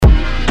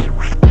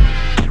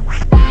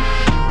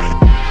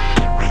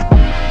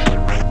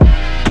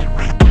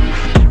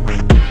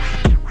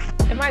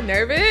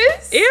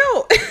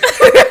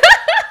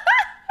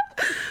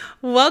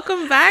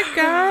Welcome back,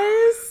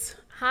 guys.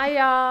 Hi,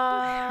 y'all.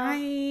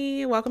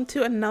 Hi. Welcome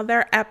to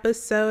another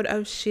episode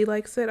of She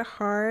Likes It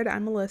Hard.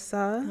 I'm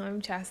Melissa. I'm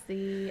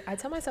Chastity. I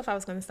told myself I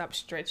was going to stop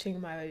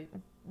stretching my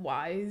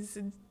Y's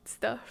and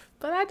stuff,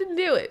 but I didn't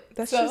do it.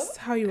 That's just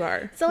how you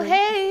are. So,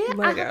 hey, I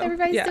hope go.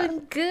 everybody's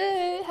doing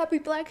good. Happy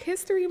Black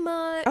History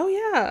Month. Oh,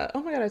 yeah.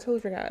 Oh, my God. I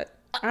totally forgot.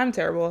 I'm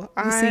terrible.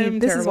 You see,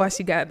 this is why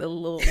she got a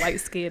little light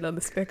skin on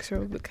the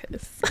spectrum,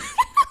 because...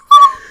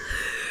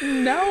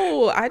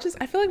 No, I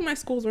feel like my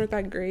schools weren't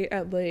that great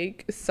at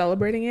like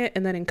celebrating it,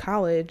 and then in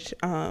college,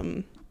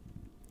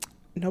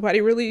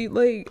 nobody really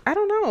like. I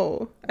don't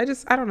know. I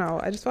don't know.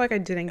 I just feel like I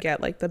didn't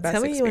get like the best.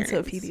 Tell me experience. you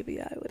went to a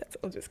PWI.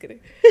 I'm just kidding,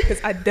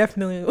 because I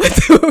definitely went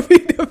to a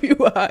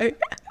PWI.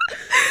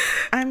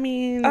 I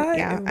mean,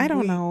 I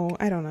don't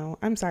know.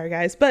 I'm sorry,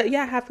 guys, but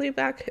yeah, happy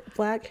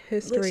Black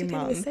History Month.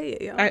 Can't even say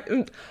it, y'all.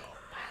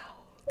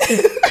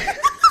 Wow.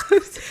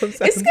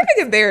 It's gonna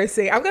be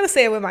embarrassing. I'm gonna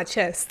say it with my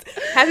chest.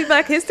 Happy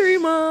Black History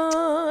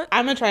Month.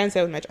 I'm gonna try and say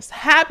it with my chest.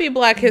 Happy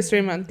Black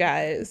History Month,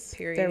 guys.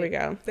 Period. There we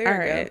go. All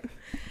right.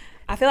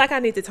 I feel like I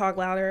need to talk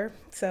louder,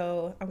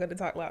 so I'm gonna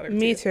talk louder.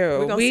 Me too.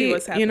 We're gonna see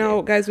what's happening. You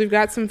know, guys, we've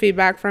got some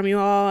feedback from you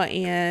all,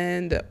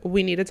 and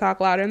we need to talk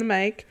louder in the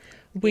mic.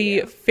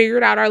 We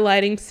figured out our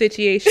lighting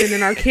situation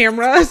in our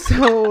camera,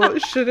 so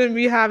shouldn't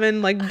be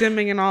having like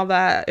dimming and all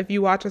that if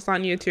you watch us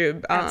on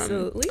YouTube.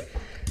 Absolutely.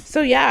 So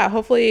yeah,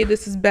 hopefully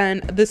this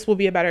will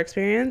be a better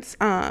experience.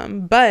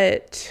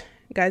 But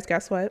guys,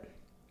 guess what?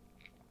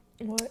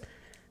 What?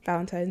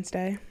 Valentine's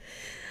Day.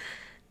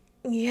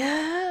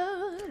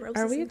 Yeah.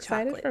 Are we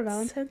excited for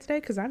Valentine's Day?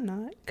 Because I'm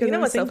not. You know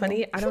what's so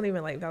funny? I don't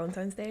even like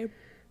Valentine's Day.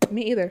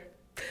 Me either.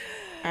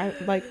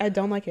 I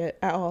don't like it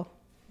at all.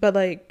 But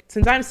like,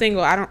 since I'm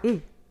single, I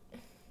don't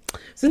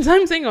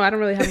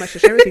really have much to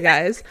share with you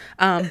guys.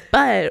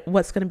 But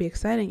what's gonna be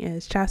exciting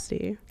is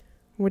Chastity.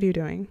 What are you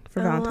doing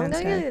for Valentine's Day?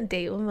 I'm going on a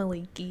date with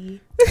Maliki.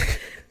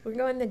 We're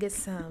going to get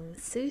some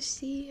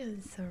sushi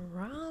and some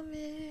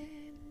ramen.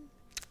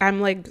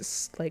 I'm like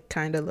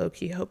kind of low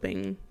key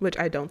hoping, which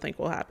I don't think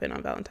will happen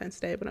on Valentine's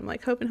Day, but I'm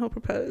like hoping he'll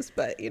propose.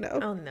 But you know,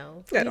 oh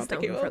no, I don't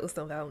think he will. Propose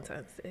on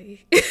Valentine's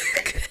Day.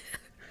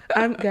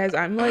 I'm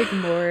like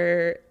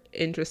more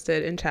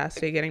interested in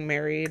Chastity getting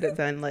married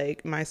than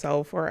like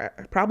myself or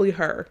probably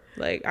her.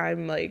 Like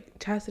I'm like,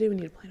 Chastity, we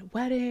need to plan a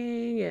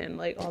wedding and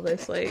like all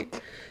this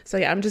like. So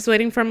yeah, I'm just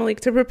waiting for Malik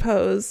to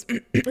propose.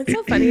 It's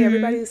so funny.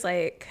 Everybody's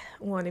like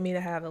wanting me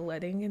to have a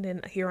wedding, and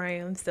then here I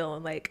am still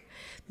like,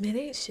 men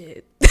ain't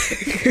shit.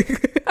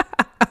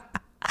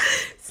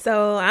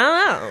 So I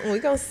don't know. We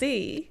gonna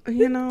see.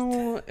 You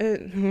know.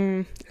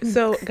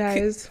 So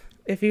guys,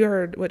 if you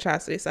heard what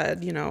Chastity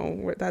said, you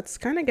know that's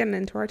kind of getting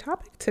into our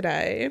topic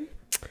today.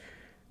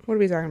 What are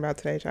we talking about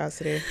today,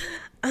 Chastity?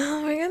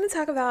 We're going to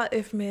talk about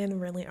if men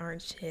really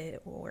aren't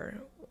shit,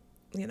 or,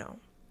 you know.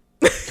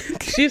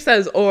 She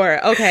says, or.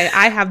 Okay,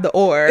 I have the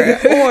or.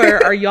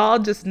 Or are y'all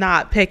just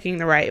not picking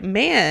the right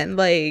man?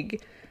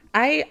 Like,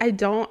 I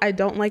don't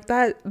like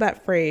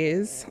that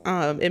phrase.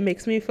 It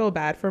makes me feel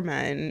bad for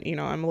men. You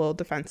know, I'm a little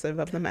defensive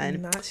of the men.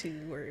 I'm not too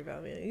worried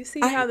about men. You see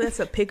how that's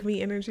a pick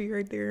me energy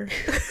right there?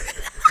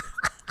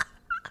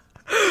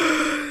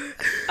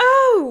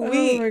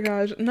 Oh my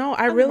gosh. No,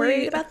 I'm really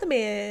worried about the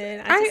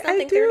men. I just don't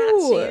think they're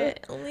not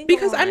shit. Oh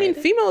because I mean,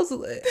 females,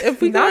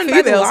 if we go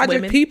by the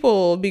logic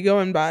people be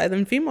going by,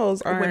 then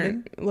females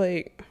aren't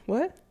like,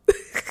 what?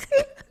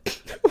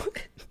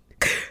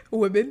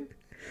 Women?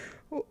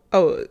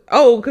 Oh,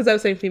 because I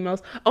was saying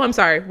females. Oh, I'm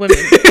sorry, women.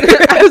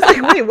 I was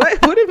like, wait,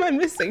 what am I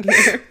missing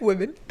here?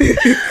 Women.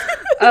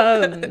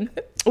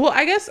 Well,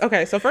 I guess,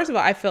 okay, so first of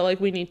all, I feel like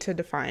we need to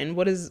define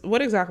what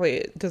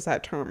exactly does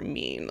that term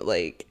mean?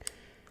 Like,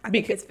 I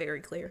think it's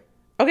very clear.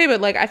 Okay, but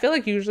like I feel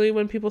like usually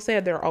when people say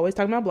it, they're always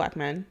talking about black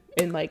men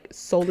and like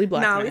solely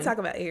black men. No, we talk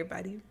about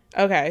everybody.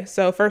 Okay,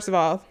 so first of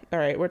all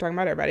right, we're talking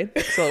about everybody.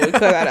 So we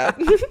clear that up.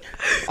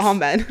 All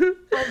men.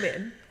 All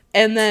men.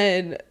 And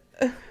then,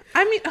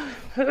 I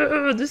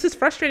mean, this is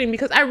frustrating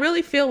because I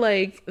really feel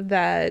like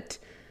that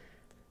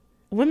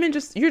women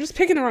you're just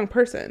picking the wrong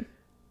person.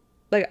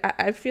 Like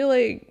I feel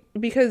like,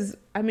 because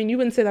I mean, you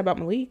wouldn't say that about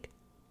Malik.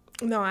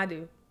 No, I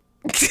do.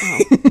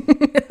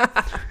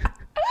 Oh.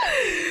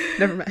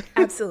 Never mind.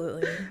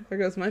 Absolutely. There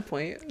goes my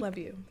point. Love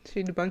you.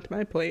 She debunked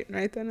my point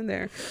right then and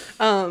there.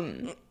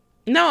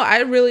 No, I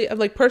really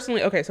like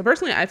personally. Okay, so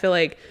personally, I feel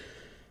like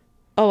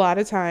a lot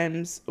of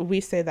times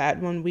we say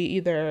that when we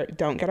either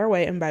don't get our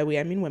way, and by we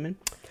I mean women,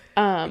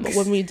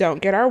 when we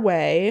don't get our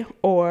way,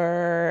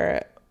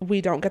 or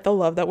we don't get the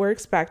love that we're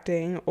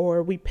expecting,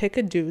 or we pick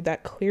a dude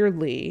that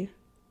clearly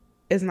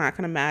is not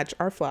going to match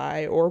our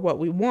fly or what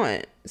we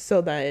want.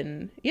 So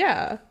then,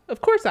 yeah,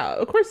 of course,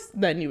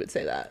 then you would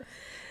say that.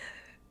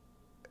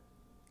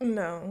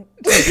 No.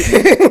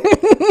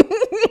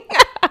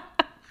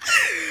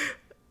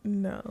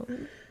 No.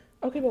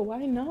 Okay, but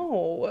why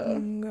no?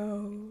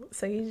 No.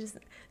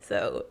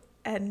 So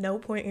at no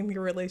point in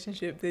your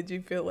relationship did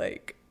you feel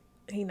like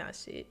he not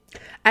shit?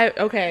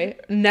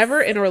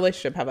 Never in a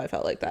relationship have I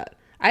felt like that.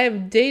 I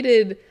have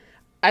dated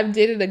I've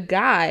dated a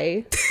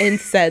guy and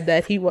said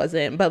that he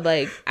wasn't, but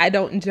like I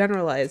don't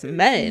generalize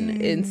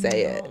men and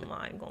say it. Oh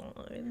my god.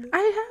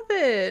 I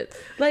haven't.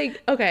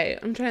 Like, okay,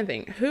 I'm trying to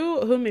think.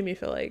 Who made me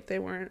feel like they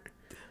weren't?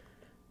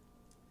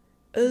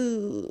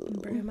 Ooh.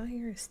 Bro, my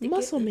hair is sticky.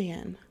 Muscle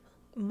Man.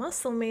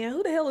 Muscle Man?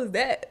 Who the hell is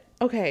that?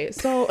 Okay,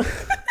 so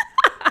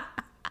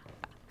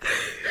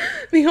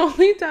the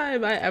only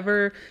time I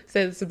ever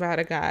say this about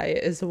a guy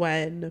is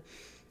when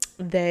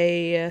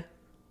they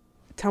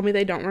tell me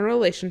they don't want a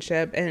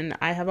relationship and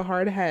I have a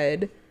hard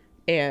head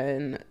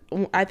and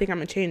I think I'm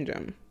gonna change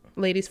them.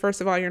 Ladies,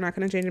 first of all, you're not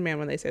gonna change a man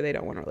when they say they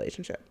don't want a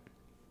relationship.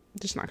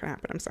 Just not gonna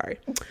happen. I'm sorry.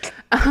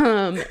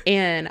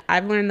 And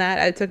I've learned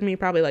that. It took me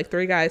probably like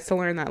 3 guys to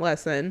learn that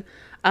lesson.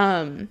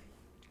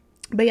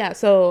 But yeah,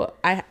 so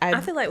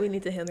I feel like we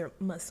need to hear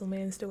Muscle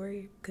Man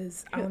story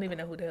because I don't even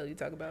know who the hell you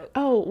talk about.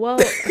 Oh, well,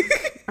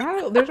 I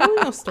don't know. There's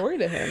really no story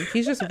to him.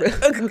 He's just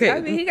okay.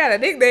 I mean, he got a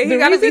nickname. He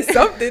got to be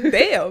something.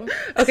 Damn.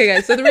 Okay,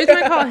 guys. So the reason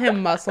I call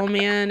him Muscle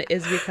Man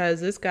is because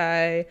this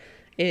guy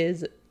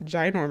is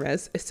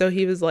ginormous. So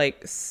he was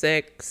like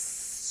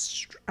 6.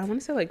 I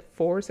want to say like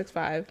 4,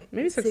 6'5",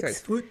 maybe 6'6".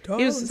 6 foot tall.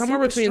 He was somewhere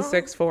between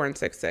 6'4" and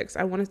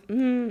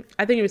 6'6".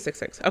 I think he was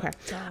 6'6". Okay.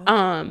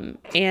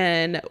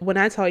 And when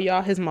I tell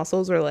y'all his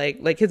muscles are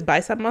like his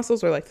bicep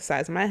muscles are like the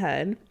size of my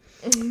head.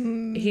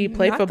 He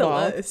played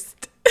football. The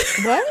lust.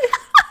 What?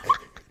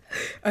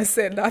 I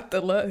said not the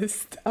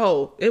lust.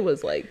 Oh, it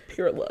was like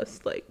pure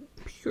lust, like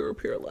pure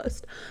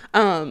lust.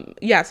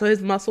 Yeah, so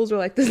his muscles are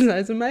like the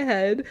size of my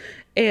head,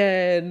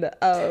 and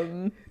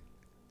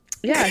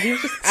yeah, he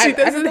was just. She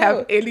doesn't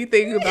have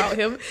anything about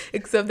him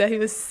except that he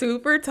was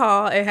super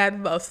tall and had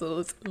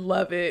muscles.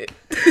 Love it.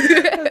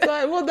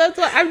 That's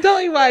why I'm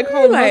telling you why I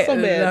call him Muscle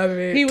Man. Love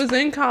it. He was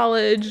in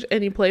college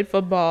and he played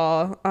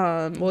football.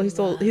 Well, he's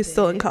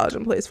still in college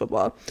and plays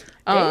football.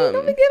 Don't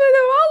be giving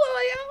him all the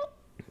way out.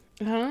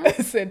 Huh? I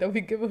said, don't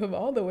be giving him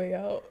all the way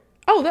out.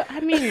 Oh,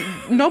 I mean,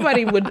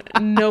 nobody would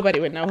know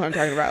who I'm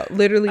talking about.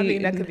 Literally, I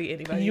mean, that could be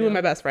anybody. You and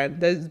my best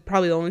friend. There's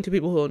probably the only 2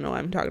 people who will know what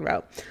I'm talking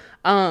about.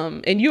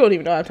 And you don't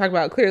even know what I'm talking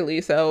about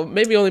clearly, so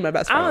maybe only my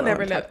best friend. I don't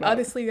never know.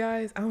 Honestly,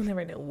 guys, I don't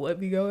never know what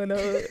be going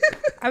on.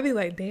 I'd be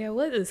like, damn,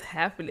 what is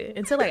happening?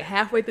 Until like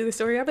halfway through the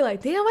story, I'd be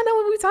like, damn, I know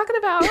what we're talking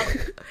about.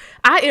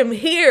 I am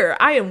here.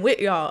 I am with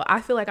y'all.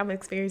 I feel like I'm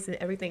experiencing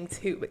everything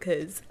too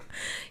because,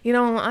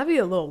 I'd be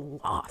a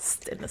little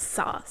lost in the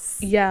sauce.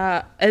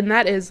 Yeah, and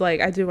that is like,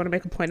 I do want to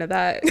make a point of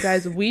that.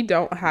 Guys, we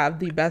don't have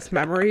the best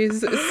memories,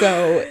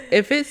 so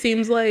if it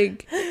seems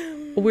like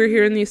we're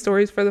hearing these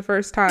stories for the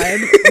first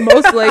time,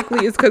 most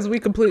likely it's because we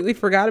completely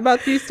forgot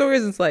about these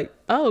stories. It's like,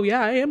 oh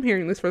yeah, I am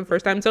hearing this for the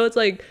first time, so it's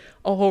like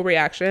a whole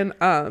reaction.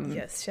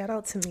 Yes, shout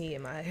out to me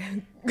and my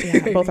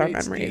both our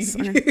memories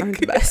aren't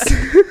the best.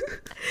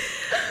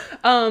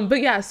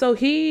 But yeah, so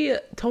he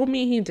told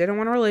me he didn't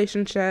want a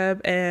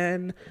relationship,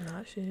 and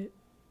nah, shit.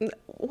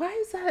 Why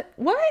is that?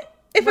 What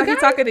if why he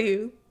talking to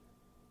you?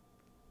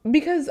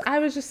 Because I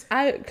didn't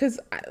stop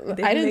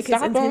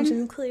him.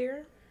 Intentions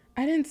clear.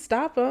 I didn't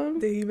stop him.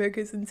 Did he make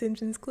his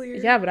intentions clear?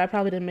 Yeah, but I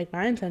probably didn't make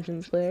my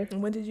intentions clear.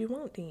 And what did you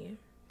want then?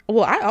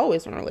 Well, I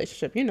always want a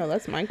relationship.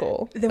 That's my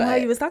goal. Then why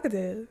you was talking to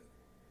him?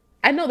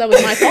 I know that was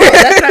my fault.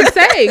 That's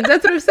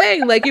what I'm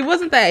saying. Like, it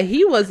wasn't that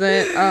he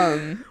wasn't.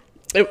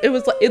 It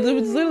was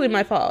literally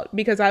my fault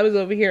because I was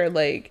over here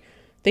like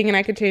thinking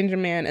I could change a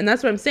man, and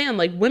that's what I'm saying.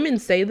 Like, women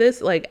say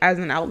this like as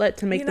an outlet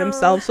to make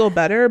themselves feel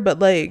better, but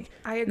like,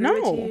 I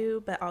agree with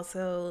you, but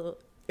also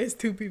it's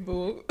 2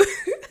 people.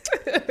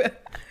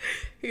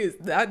 He is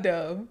not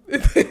dumb.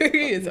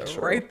 He is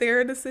right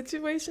there in the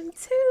situation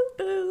too,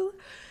 boo.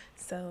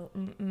 So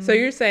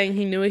you're saying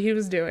he knew what he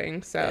was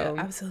doing? So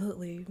yeah,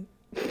 absolutely.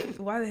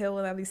 Why the hell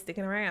would I be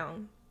sticking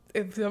around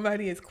if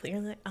somebody is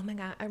clearly like, oh my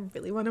god, I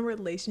really want a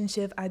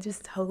relationship. I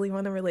just totally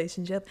want a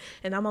relationship,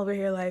 and I'm over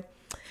here like,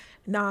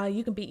 nah,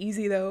 you can be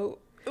easy though.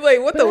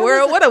 Like, what the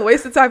world? What a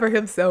waste of time for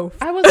himself.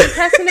 I wasn't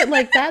pressing it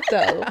like that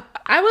though.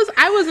 I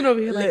wasn't over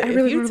here like, look, I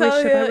really want a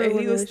relationship. Him and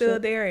he was still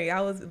there, and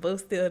I was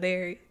both still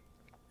there.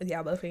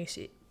 Y'all both ain't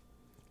shit.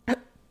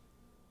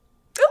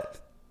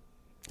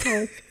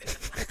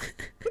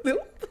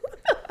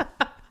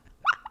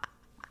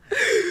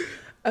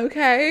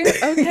 Okay.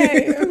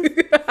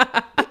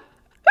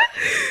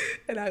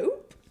 And I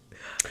oop.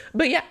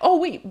 But yeah. Oh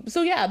wait.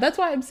 So yeah, that's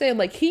why I'm saying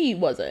like he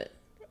wasn't.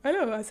 I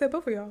know. I said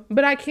both of y'all.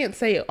 But I can't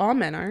say all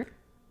men aren't.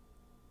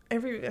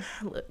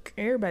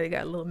 Everybody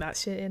got a little not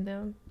shit in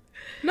them.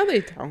 No,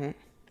 they don't.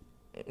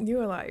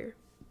 You're a liar.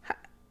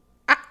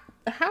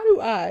 How do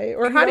I,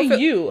 or how do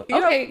you?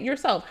 Okay,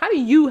 yourself. How do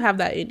you have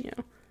that in you?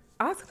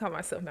 I have to call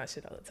myself not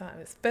shit all the time,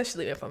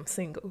 especially if I'm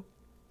single.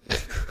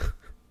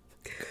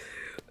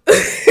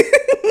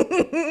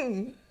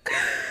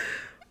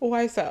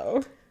 Why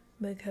so?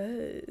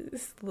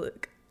 Because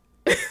look,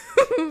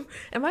 am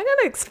I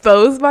gonna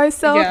expose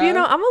myself?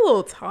 Yeah. I'm a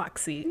little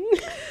toxic,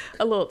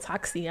 a little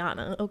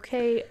Toxiana.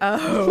 Okay.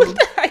 What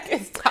the heck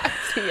is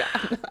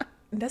Toxiana?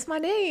 That's my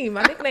name,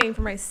 my nickname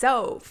for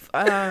myself.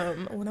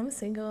 When I'm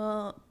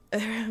single,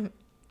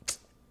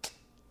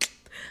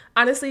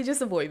 Honestly,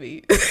 just avoid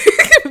me.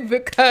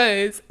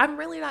 Because I'm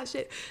really not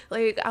shit.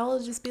 Like, I'll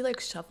just be like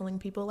shuffling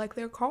people like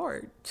they're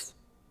cards.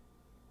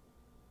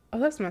 Oh,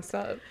 that's messed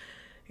up.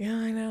 Yeah,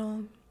 I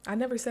know. I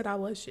never said I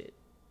was shit.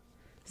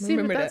 See,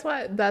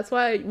 but that's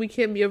why we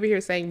can't be over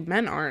here saying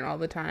men aren't all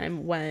the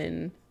time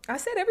when I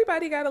said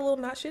everybody got a little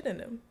not shit in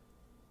them.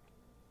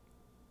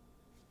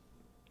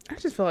 I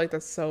just feel like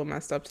that's so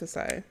messed up to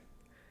say.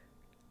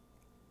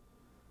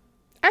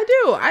 I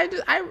do. I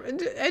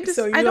just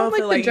So you I don't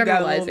feel like the you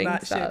got a little generalizing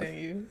not stuff. shit in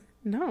you.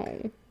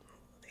 No.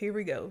 Here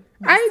we go.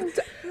 I'm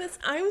so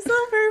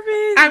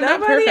perfect. I'm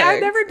not perfect. I've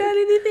never done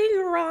anything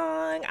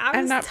wrong.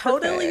 I'm not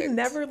totally perfect.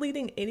 never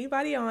leading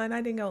anybody on. I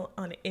didn't go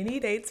on any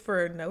dates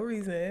for no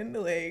reason.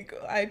 Like,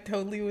 I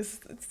totally was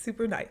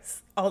super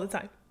nice all the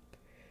time.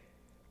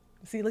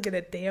 See, look at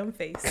that damn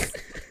face.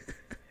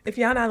 If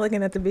y'all not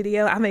looking at the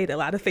video, I made a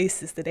lot of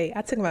faces today.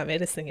 I took my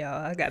medicine,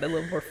 y'all. I got a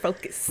little more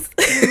focus.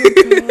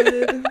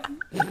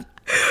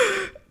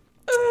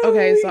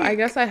 Okay, so I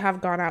guess I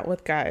have gone out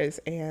with guys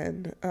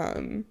and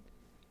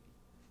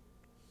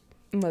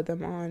led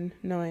them on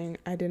knowing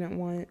I didn't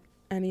want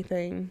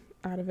anything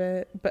out of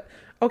it. But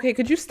okay,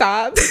 could you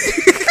stop?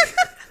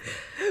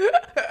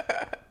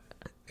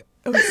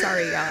 I'm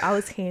sorry, y'all. I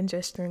was hand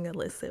gesturing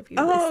Alyssa if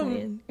you're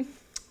listening.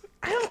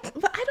 I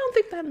don't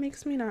think that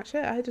makes me not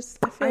shit. I feel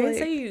I didn't like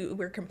say you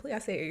were complete. I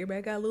said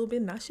everybody got a little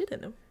bit not shit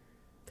in them.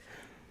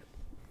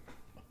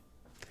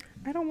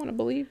 I don't want to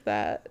believe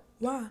that.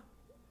 Why?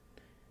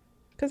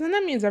 Because then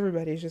that means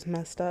everybody's just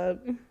messed up.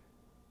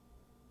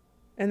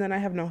 And then I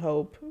have no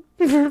hope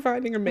for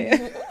finding a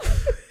man.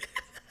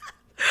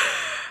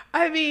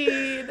 I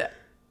mean,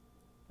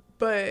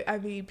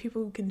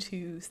 people can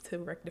choose to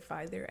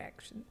rectify their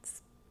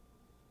actions.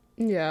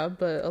 Yeah,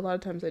 but a lot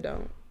of times they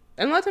don't.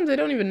 And a lot of times they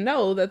don't even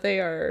know that they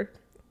are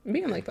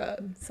being like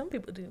that. Some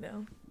people do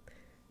know.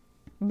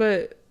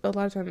 But a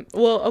lot of times,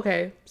 well,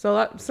 okay.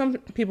 So some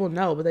people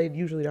know, but they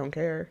usually don't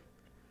care.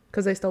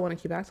 Because they still want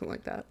to keep acting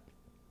like that.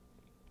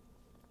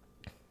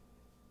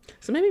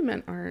 So maybe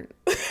men aren't.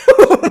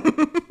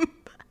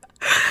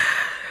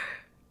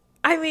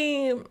 I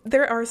mean,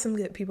 there are some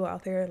good people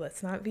out there.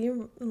 Let's not be a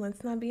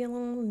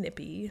little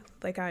nippy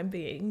like I'm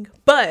being.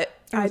 But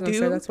I do.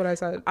 Say, that's what I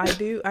said. I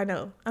do. I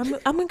know.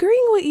 I'm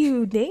agreeing with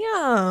you.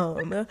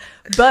 Damn.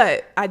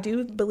 But I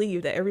do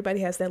believe that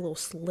everybody has that little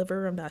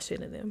sliver of not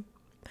shit in them.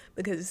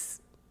 Because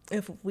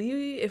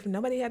if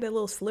nobody had that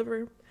little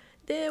sliver,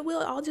 then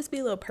we'll all just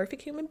be little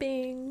perfect human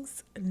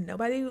beings.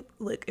 Nobody,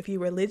 look, if you're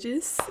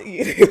religious,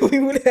 we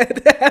would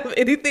have to have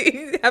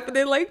anything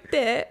happening like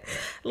that.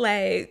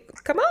 Like,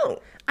 come on.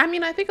 I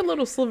mean, I think a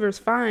little sliver is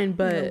fine,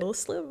 but A little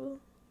sliver.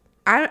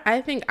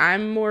 I think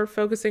I'm more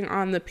focusing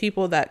on the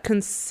people that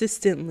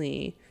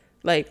consistently,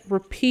 like,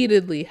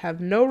 repeatedly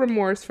have no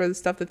remorse for the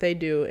stuff that they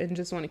do and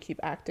just want to keep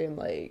acting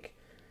like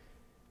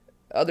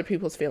other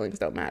people's feelings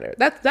don't matter.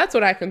 That's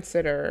what I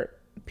consider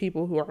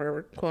people who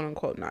are quote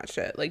unquote not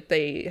shit. Like,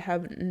 they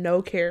have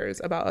no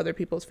cares about other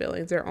people's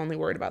feelings. They're only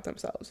worried about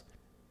themselves.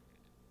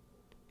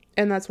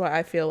 And that's why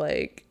I feel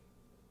like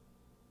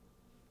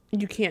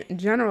you can't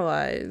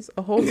generalize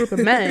a whole group of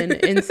men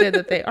and say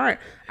that they aren't.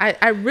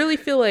 I really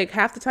feel like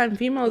half the time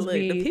females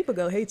the people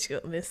go hate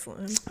you on this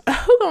one.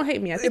 Who gonna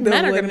hate me? I think The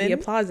men are gonna be women.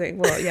 applauding.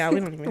 Well, yeah, we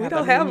don't even We have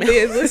don't that have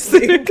many men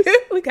listening.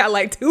 We got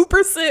like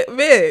 2%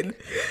 men.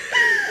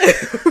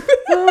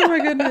 Oh my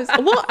goodness.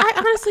 Well, I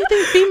honestly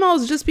think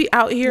females just be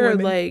out here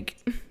Women. like,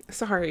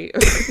 sorry.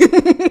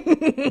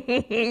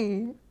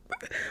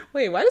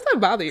 Wait, why does that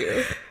bother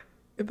you?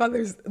 It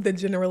bothers the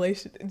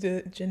generalization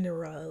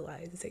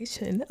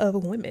of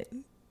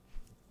women.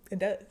 It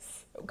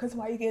does. Because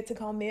why you get to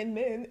call men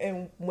men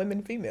and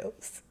women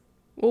females?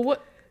 Well,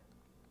 what?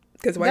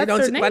 Because why That's their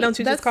don't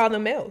you name. just call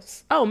them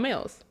males? Oh,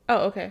 males.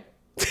 Oh, okay.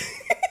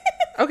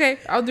 Okay,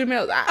 I'll do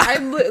males. I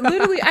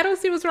literally, I don't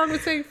see what's wrong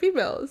with saying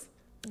females.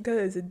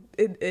 Because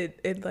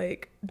it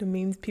like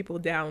demeans people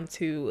down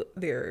to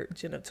their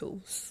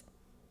genitals.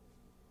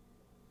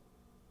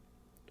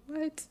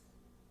 What?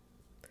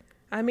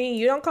 I mean,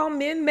 you don't call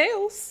men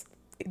males.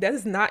 That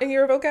is not in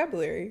your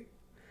vocabulary.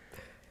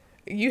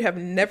 You have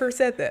never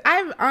said that.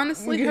 I've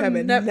honestly You have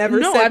haven't never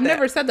never said I've that.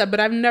 never said that, but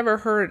I've never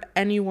heard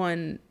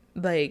anyone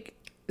like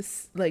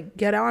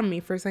get on me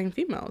for saying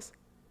females.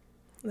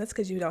 That's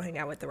because you don't hang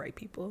out with the right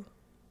people.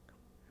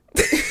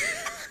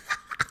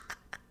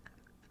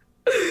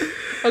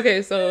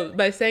 Okay, so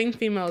by saying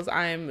females,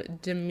 I'm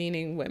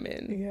demeaning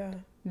women Yeah.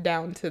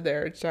 down to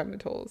their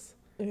genitals.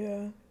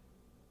 Yeah.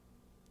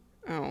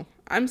 Oh,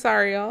 I'm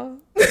sorry, y'all.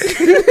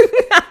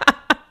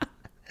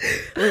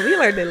 Well, we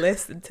learned a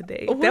lesson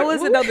today. That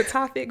wasn't on the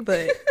topic,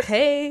 but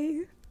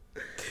hey.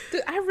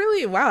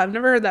 Wow, I've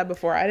never heard that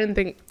before. I didn't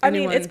think I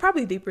mean, it's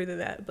probably deeper than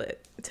that, but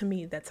to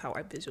me, that's how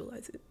I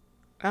visualize it.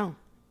 Oh,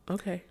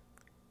 okay.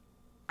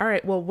 All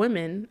right, well,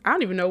 women, I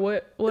don't even know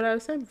what I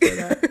was saying before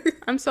that.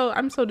 I'm so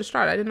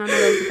distraught. I did not know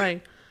that was a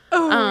thing.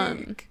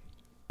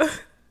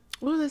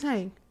 What was I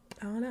saying?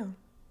 I don't know.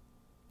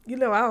 You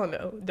know, I don't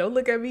know. Don't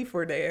look at me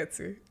for the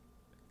answer.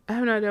 I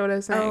have no idea what I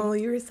was saying. Oh,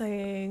 you were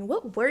saying,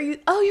 what were you?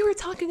 Oh, you were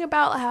talking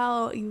about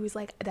how you was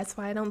like, that's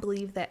why I don't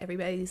believe that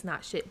everybody's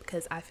not shit,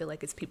 because I fid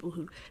like it's people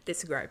who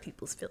disregard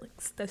people's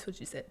feelings. That's what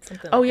you said.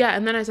 Something. Oh, like yeah.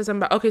 And then I said something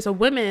about, okay, so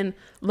women,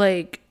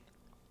 like,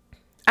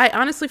 I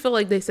honestly feel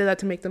like they say that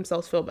to make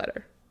themselves feel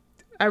better.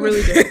 I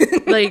really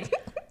do. Like,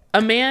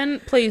 a man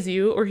plays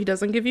you or he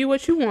doesn't give you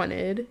what you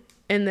wanted.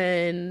 And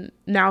then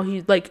now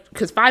he's like,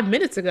 because 5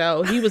 minutes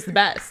ago, he was the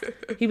best.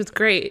 He was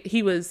great.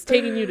 He was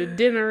taking you to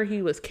dinner.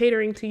 He was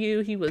catering to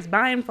you. He was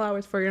buying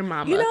flowers for your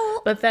mama. You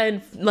know, but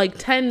then like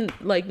 10,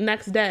 like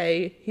next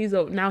day,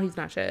 now he's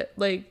not shit.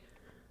 Like,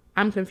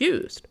 I'm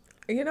confused.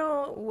 You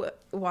know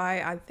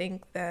why I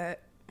think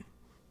that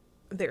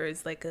there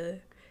is like a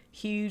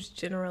huge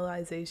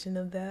generalization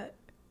of that?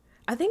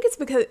 I think it's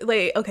because,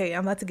 like, okay,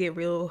 I'm about to get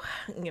real,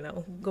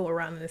 go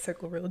around in a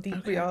circle real deep,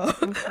 okay. Y'all.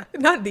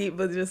 Not deep,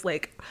 but just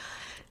like,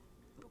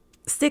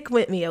 stick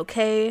with me,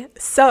 okay?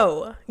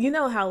 So, you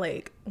know how,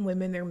 like,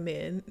 women or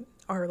men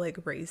are, like,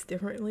 raised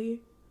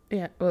differently?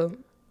 Yeah, well.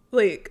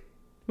 Like.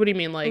 What do you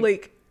mean, like?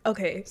 Like,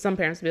 okay. Some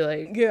parents be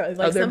like, yeah,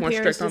 like they're more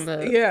strict on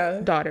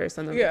the daughters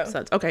than the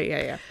sons. Okay,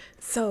 yeah.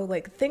 So,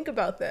 like, think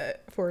about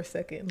that for a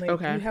second. Like,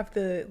 okay. You have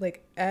to,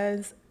 like,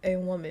 as a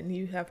woman,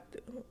 you have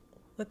to,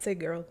 let's say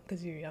girl,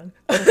 because you're young.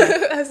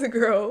 Okay. As a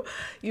girl,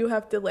 you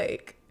have to,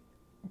 like,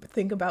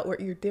 think about what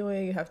you're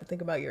doing. You have to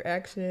think about your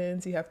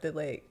actions. You have to,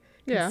 like,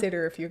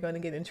 consider if you're going to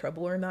get in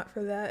trouble or not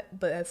for that.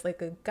 But as,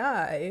 like, a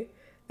guy,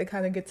 they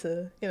kind of get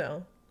to,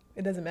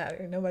 it doesn't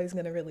matter. Nobody's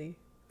going to really,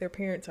 their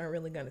parents aren't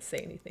really going to say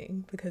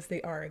anything because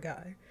they are a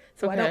guy.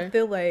 So I don't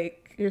feel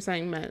like. You're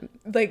saying men.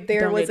 Like,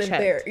 there wasn't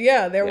there.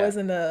 Yeah, there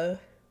wasn't a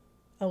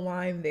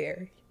line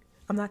there.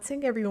 I'm not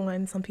saying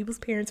everyone. Some people's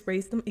parents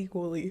raised them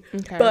equally.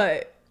 Okay.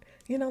 But,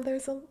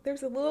 there's a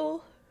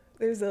little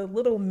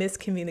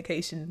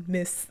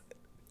miscommunication,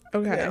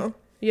 Okay.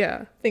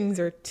 Yeah. Things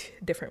are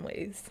different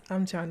ways.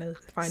 I'm trying to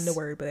find the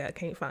word, but I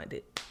can't find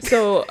it.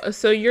 So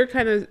you're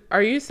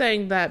are you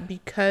saying that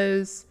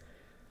because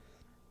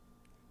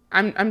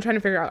I'm trying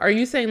to figure out, are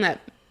you saying that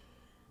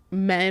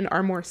men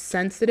are more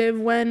sensitive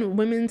when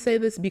women say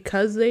this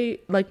because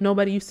they, like,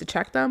 nobody used to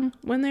check them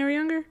when they were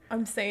younger?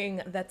 I'm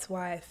saying that's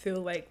why I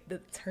feel like the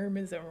term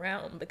is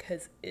around,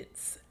 because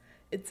it's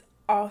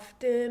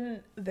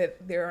often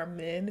that there are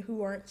men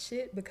who aren't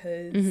shit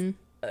because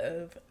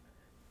of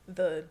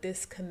the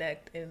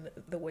disconnect in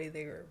the way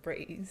they were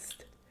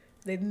raised.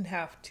 They didn't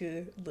have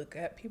to look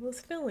at people's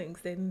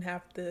feelings. They didn't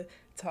have to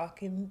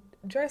talk and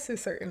dress a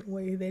certain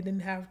way. They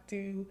didn't have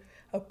to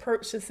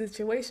approach the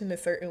situation a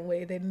certain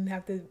way. They didn't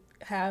have to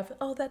have,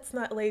 oh, that's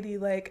not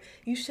ladylike.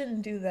 You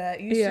shouldn't do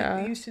that.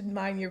 You should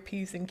mind your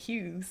P's and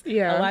Q's.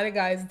 Yeah. A lot of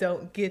guys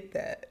don't get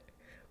that.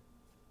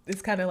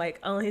 It's kind of like,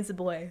 oh, he's a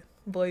boy.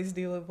 Boys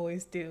do what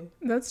boys do.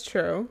 That's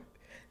true.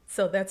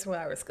 So that's where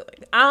I was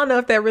going. I don't know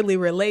if that really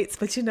relates,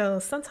 but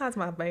sometimes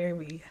my brain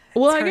be.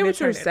 Well, I get what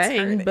you're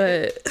saying,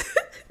 but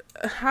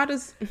how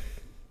does?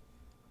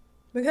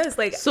 Because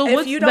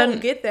if you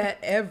don't get that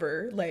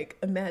ever, like,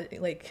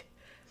 imagine, like,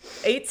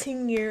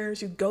 18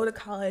 years, you go to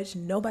college,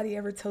 nobody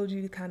ever told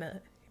you to kind of,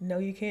 no,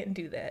 you can't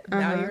do that.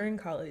 Now you're in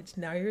college.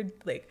 Now you're,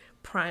 like,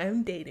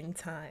 prime dating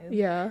time.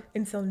 Yeah.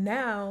 And so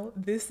now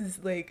this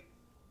is, like,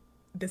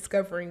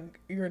 discovering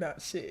you're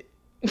not shit.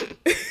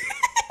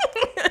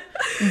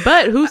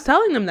 But who's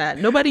telling them that?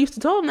 Nobody used to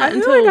tell them that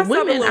until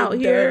women out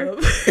here.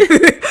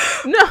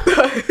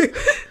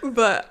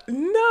 But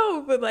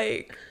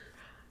like,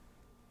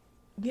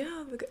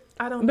 yeah,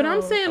 I don't know. But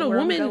I'm saying a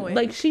woman,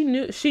 like, she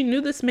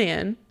knew this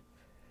man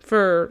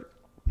for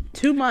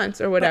 2 months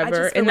or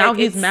whatever, and now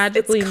he's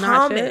magically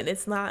not shit.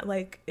 It's not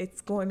like it's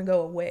going to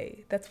go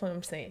away. That's what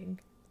I'm saying.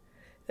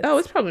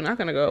 It's probably not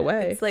going to go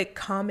away. It's like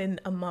common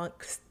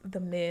amongst the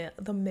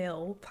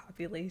male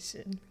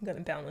population. I'm going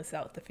to balance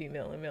out the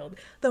female and male.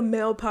 The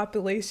male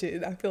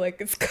population, I feel like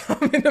it's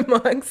common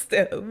amongst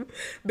them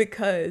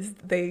because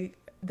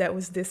that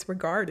was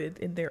disregarded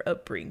in their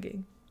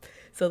upbringing.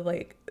 So,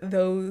 like,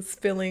 those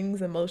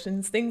feelings,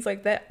 emotions, things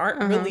like that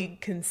aren't really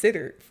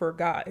considered for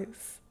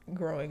guys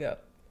growing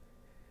up.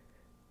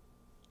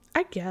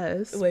 I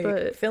guess. Like,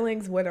 but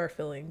feelings, what are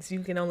feelings?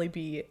 You can only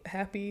be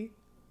happy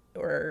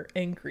or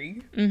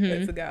angry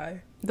as a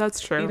guy. That's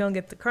true. You don't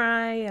get to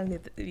cry. You don't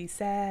get to be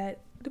sad.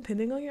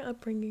 Depending on your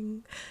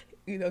upbringing,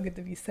 you don't get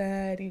to be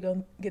sad. You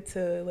don't get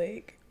to,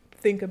 like,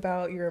 think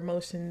about your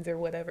emotions or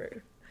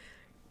whatever.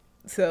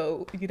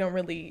 So you don't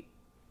really,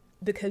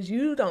 because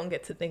you don't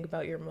get to think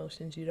about your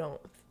emotions, you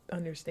don't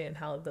understand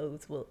how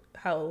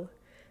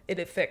it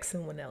affects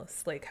someone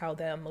else, like how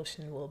that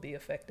emotion will be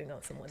affecting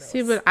on someone else.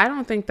 See, but I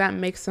don't think that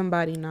makes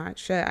somebody not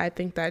shit. I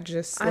think that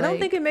just, I don't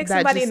think it makes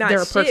somebody not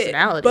their shit,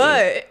 personality.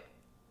 But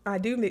I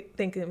do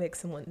think it makes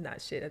someone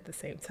not shit at the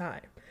same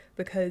time,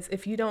 because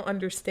if you don't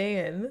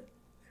understand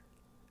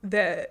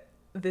that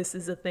this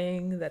is a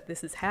thing, that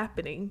this is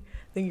happening,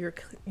 then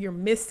you're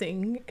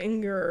missing,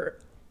 and you're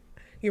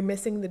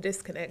missing the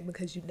disconnect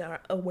because you're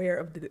not aware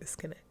of the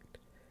disconnect.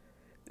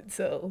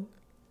 So,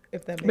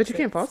 if that makes sense. But you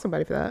can't fault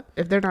somebody for that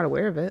if they're not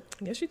aware of it.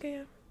 Yes, you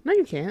can. No,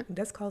 you can't.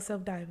 That's called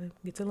self-diving.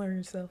 Get to learn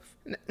yourself.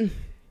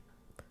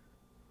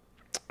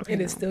 Okay,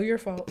 It is still your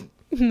fault.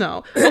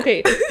 No.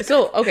 Okay.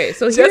 So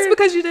Just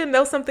because you didn't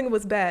know something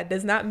was bad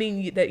does not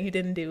mean that you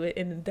didn't do it,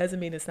 and it doesn't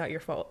mean it's not your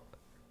fault.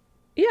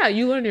 Yeah,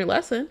 you learned your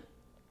lesson.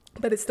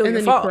 But it's still and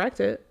your then fault. you correct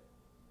it.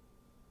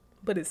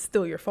 But it's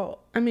still your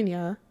fault. I mean,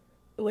 yeah.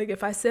 Like,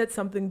 if I said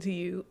something to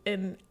you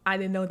and I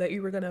didn't know that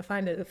you were going to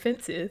find it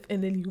offensive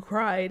and then you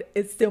cried,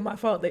 it's still my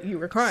fault that you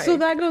were crying. So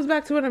that goes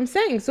back to what I'm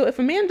saying. So if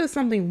a man does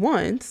something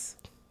once,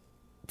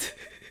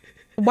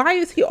 why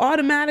is he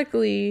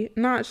automatically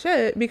not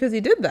shit because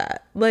he did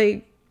that?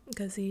 Like,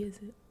 because he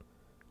isn't.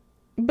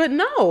 But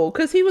no,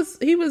 because he was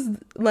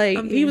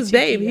like, he was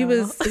cheeky, babe. He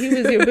was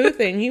your boo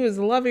thing. He was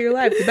the love of your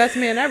life, the best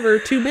man ever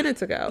 2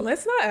 minutes ago.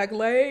 Let's not act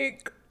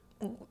like...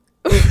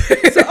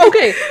 So,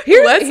 okay,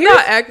 Let's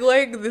not act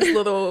like this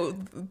little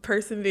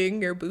person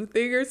being your boo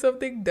thing or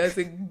something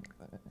doesn't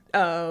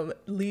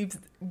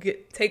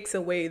takes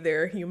away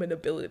their human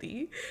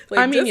ability.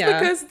 Like, I mean, just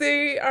because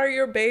they are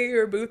your bae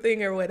or boo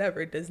thing or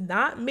whatever does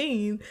not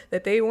mean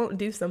that they won't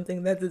do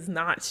something that is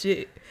not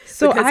shit.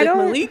 So because if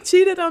Malik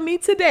cheated on me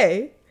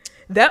today,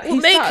 that will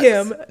make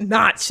him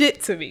not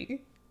shit to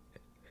me.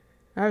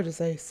 I would just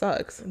say he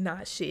sucks.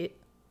 Not shit.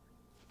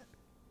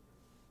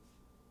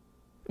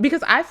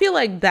 Because I feel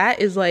like that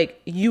is like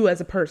you as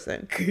a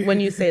person when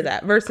you say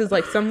that versus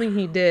like something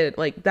he did,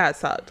 like that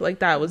sucked, like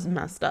that was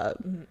messed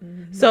up.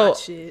 So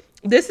shit.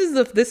 This is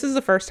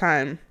the first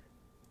time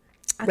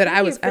that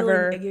I was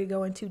ever. You're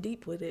going too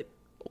deep with it.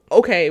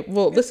 Okay,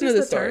 well, listen to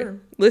this story.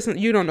 Listen,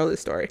 you don't know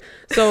this story.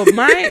 So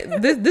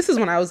this is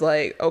when I was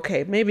like,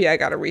 okay, maybe I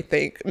got to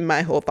rethink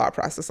my whole thought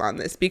process on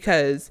this,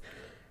 because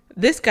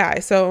this guy.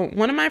 So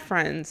one of my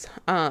friends,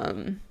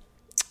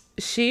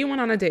 she went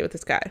on a date with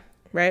this guy,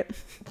 right?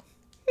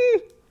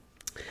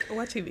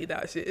 Watch TV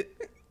that shit.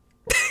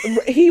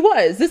 He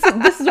was. This is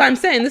what I'm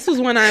saying. This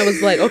was when I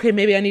was like, okay,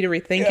 maybe I need to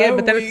rethink it.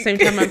 But then at the same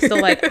time, I'm still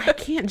like, I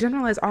can't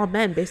generalize all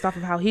men based off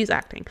of how he's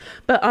acting.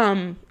 But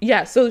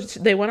yeah. So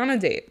they went on a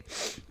date,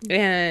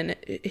 and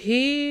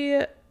he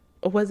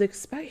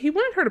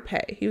wanted her to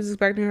pay. He was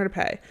expecting her to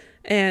pay,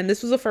 and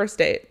this was a first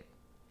date.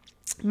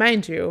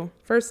 Mind you,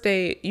 first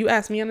date, you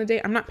asked me on a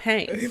date, I'm not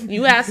paying.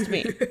 You asked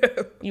me.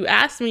 You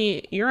asked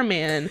me, you're a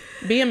man,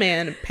 be a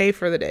man, pay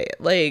for the date.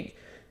 Like,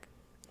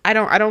 I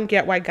don't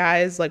get why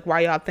guys, like, why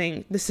y'all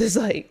think this is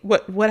like,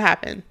 what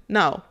happened?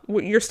 No,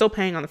 you're still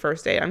paying on the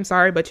first date. I'm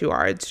sorry, but you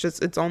are.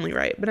 It's only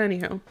right. But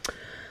anyhow,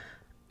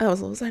 that was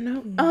a little side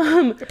note.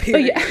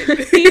 But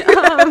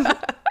yeah,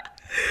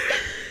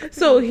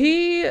 so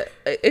he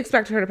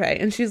expected her to pay,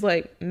 and she's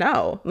like,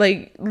 no,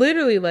 like,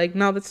 literally, like,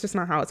 no, that's just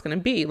not how it's gonna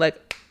be.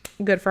 Like,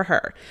 good for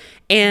her.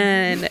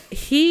 And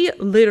he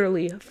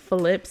literally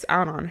flips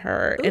out on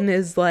her and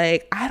is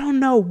like, I don't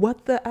know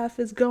what the F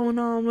is going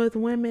on with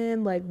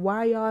women. Like,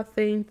 why y'all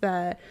think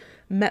that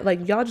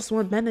like y'all just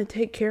want men to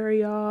take care of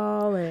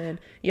y'all and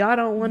y'all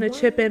don't want to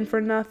chip in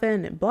for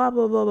nothing and blah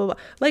blah blah blah blah.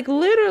 Like,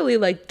 literally,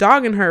 like,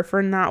 dogging her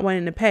for not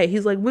wanting to pay.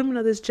 He's like, women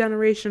of this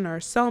generation are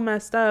so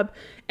messed up.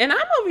 And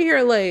I'm over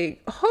here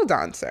like, hold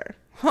on, sir.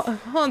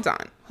 Hold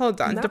on.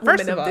 Not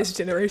First women of all, this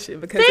generation,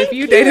 because if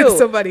you dated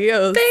somebody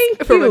else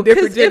from a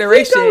different 'Cause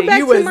generation,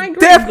 you was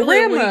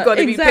definitely going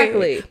to be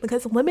paying.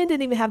 Because women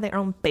didn't even have their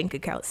own bank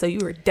account, so you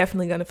were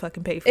definitely going to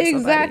fucking pay for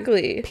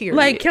somebody. Period.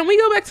 Like, can we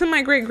go back to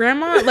my great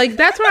grandma? Like,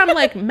 that's where I'm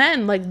like,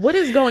 men, like, what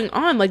is going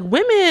on? Like,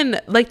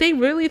 women, like, they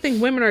really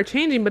think women are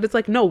changing, but it's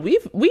like, no, we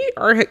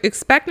are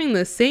expecting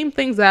the same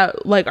things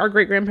that, like, our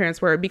great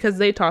grandparents were, because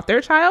they taught their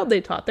child,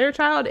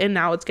 and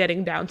now it's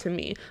getting down to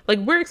me. Like,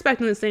 we're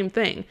expecting the same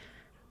thing.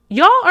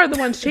 Y'all are the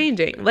ones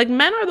changing. Like,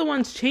 men are the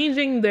ones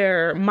changing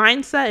their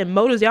mindset and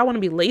motives. Y'all want to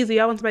be lazy.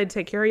 Y'all want somebody to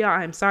take care of y'all.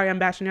 I'm sorry I'm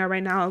bashing y'all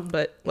right now,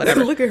 but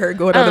whatever. Look at her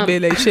going on the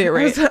midnight shit,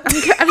 right?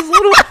 I was a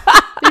little...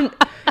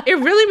 It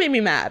really made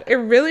me mad. It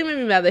really made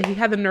me mad that he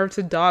had the nerve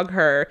to dog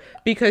her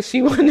because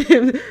she wanted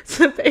him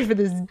to pay for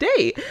this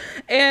date.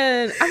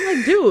 And I'm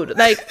like, dude,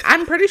 like,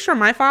 I'm pretty sure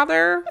my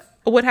father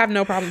would have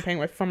no problem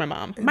paying for my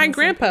mom. My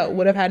grandpa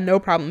would have had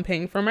no problem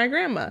paying for my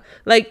grandma.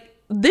 Like,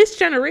 this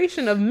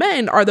generation of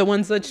men are the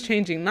ones that's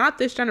changing, not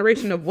this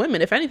generation of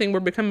women. If anything, we're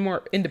becoming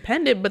more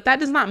independent, but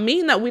that does not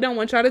mean that we don't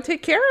want y'all to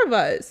take care of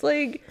us.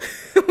 Like,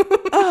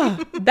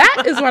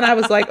 that is when I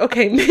was like,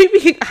 okay,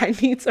 maybe I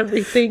need to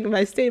rethink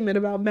my statement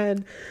about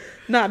men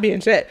not being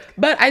shit.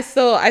 But I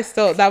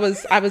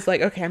was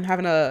like, okay, I'm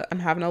having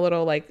a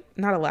little, like,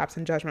 not a lapse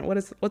in judgment.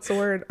 What's the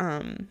word?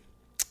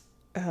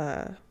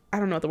 I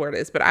don't know what the word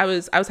is, but I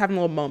was having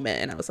a little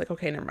moment, and I was like,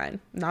 okay, never mind.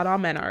 Not all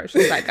men are. It's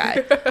just that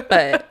guy.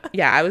 But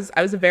yeah, I was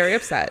very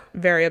upset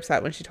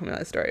when she told me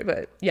that story.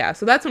 But yeah,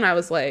 so that's when I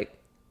was like,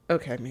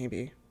 okay,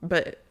 maybe.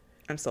 But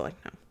I'm still like,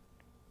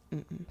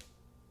 no.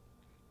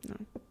 No.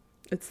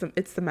 It's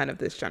the men of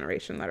this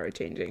generation that are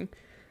changing.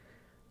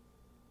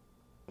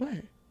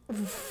 What?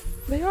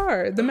 They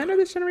are. The men of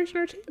this generation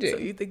are changing. So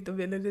you think the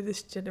men of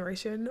this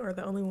generation are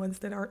the only ones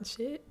that aren't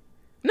shit?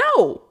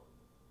 No.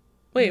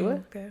 Wait,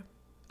 what? Okay.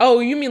 Oh,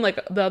 you mean like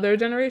the other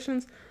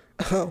generations?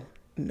 Oh,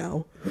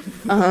 no.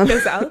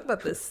 Because I was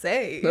about to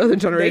say, the other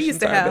generations, they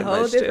used to have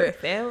whole different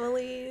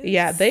families.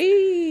 Yeah,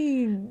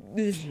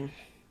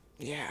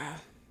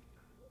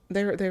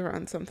 They were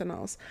on something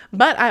else.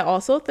 But I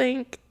also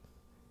think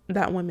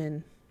that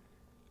women,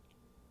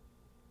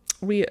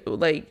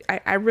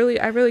 I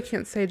really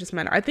can't say just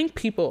men. I think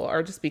people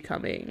are just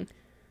becoming,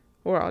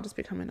 we're all just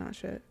becoming not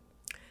shit.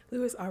 We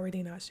was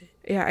already not shit.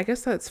 Yeah, I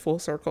guess that's full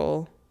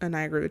circle. And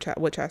I agree with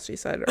what Chastity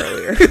said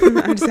earlier.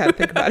 I just had to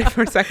think about it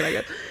for a second, I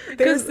guess.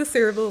 There's the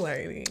silver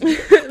lining.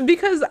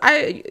 Because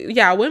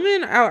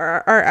women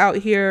are out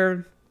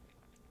here.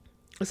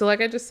 So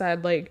like I just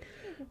said, like,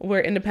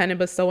 we're independent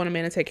but still want a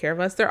man to take care of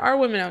us. There are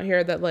women out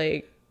here that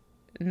like,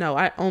 no,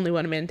 I only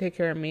want a man to take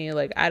care of me.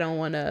 Like, I don't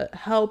want to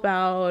help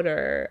out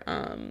or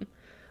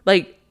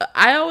like,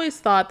 I always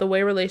thought the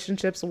way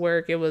relationships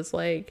work, it was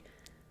like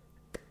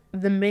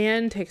the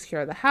man takes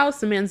care of the house,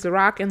 the man's the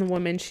rock, and the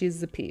woman,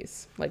 she's the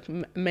piece. Like,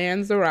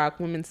 man's the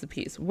rock, woman's the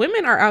piece.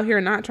 Women are out here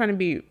not trying to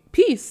be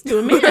peace to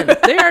a man.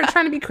 They are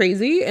trying to be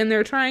crazy, and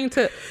they're trying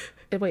to...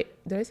 Wait,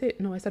 did I say...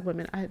 No, I said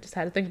women. I just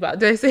had to think about it.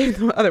 Did I say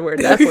the other word?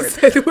 That word.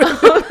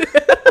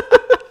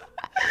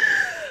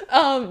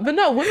 But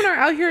no, women are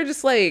out here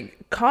just, like,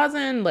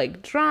 causing,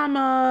 like,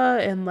 drama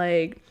and,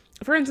 like...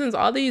 For instance,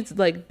 all these,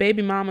 like,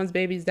 baby mamas,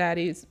 babies,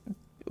 daddies,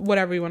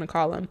 whatever you want to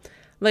call them.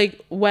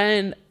 Like,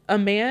 when... a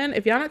man,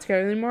 if y'all not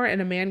together anymore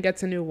and a man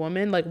gets a new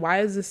woman, like,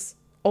 why is this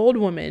old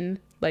woman,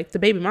 like the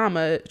baby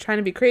mama, trying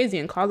to be crazy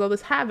and cause all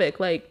this havoc?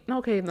 Like,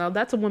 okay, no,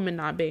 that's a woman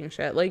not being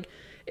shit. Like,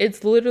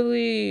 it's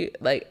literally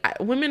like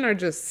women are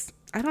just,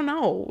 I don't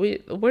know,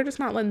 we're just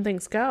not letting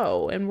things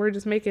go, and we're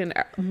just making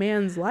a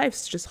man's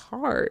life just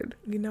hard.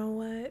 You know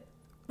what?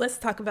 Let's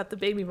talk about the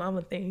baby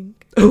mama thing.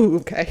 Oh,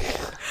 okay.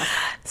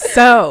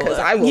 So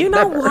you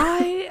know never.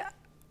 Why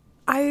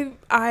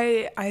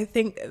I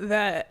think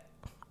that,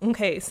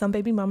 okay, some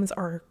baby mamas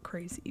are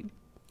crazy.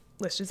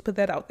 Let's just put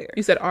that out there.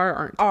 You said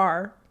aren't.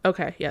 Are.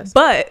 Okay, yes.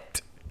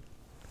 But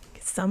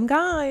some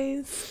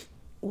guys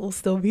will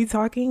still be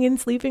talking and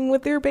sleeping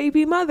with their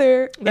baby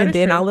mother. And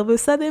then all of a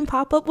sudden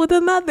pop up with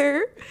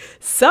another.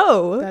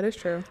 So. That is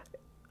true.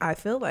 I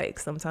feel like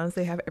sometimes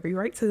they have every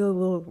right to a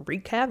little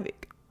wreak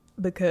havoc.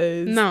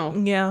 Because. No.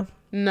 Yeah.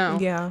 No.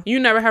 Yeah. You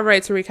never have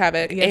right to wreak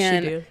havoc. Yes,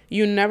 and you do.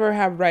 You never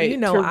have right to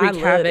wreak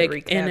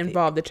havoc and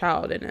involve the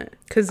child in it.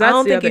 Because that's I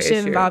don't the think other you should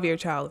issue. involve your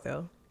child,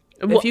 though.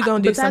 Well, if you're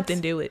going to do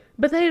something, do it.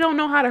 But they don't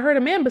know how to hurt a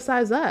man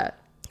besides that.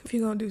 If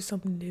you're going to do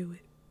something, do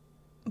it.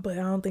 But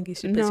I don't think you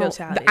should put your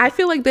child in. I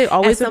feel like they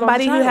always As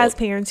somebody who has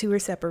parents who are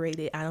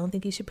separated, I don't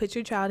think you should put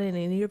your child in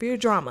any of your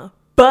drama.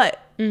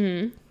 But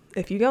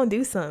if you're going to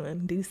do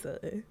something, do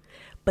something.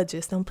 But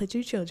just don't put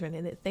your children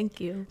in it. Thank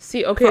you.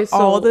 See, okay,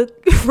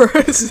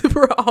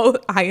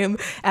 I am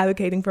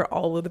advocating for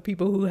all of the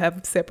people who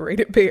have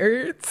separated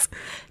parents.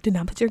 Do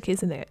not put your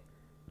kids in that.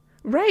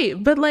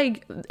 Right, but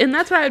like, and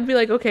that's why I'd be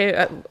like,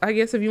 okay, I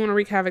guess if you want to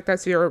wreak havoc,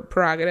 that's your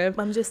prerogative.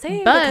 I'm just saying,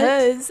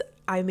 because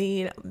I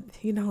mean,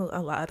 you know,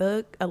 a lot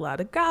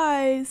of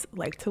guys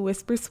like to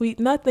whisper sweet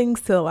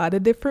nothings to a lot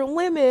of different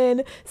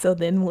women. So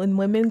then when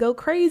women go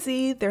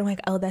crazy, they're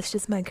like, oh, that's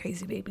just my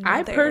crazy baby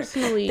mother. That's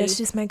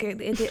just my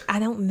I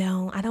don't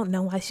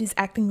know why she's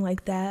acting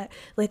like that.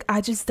 Like,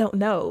 I just don't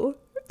know.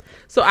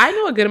 So I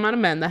know a good amount of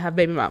men that have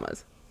baby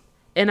mamas,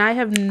 and I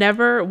have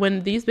never,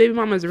 when these baby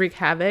mamas wreak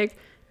havoc,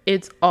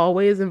 it's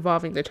always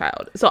involving the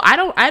child. So I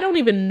don't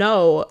even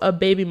know a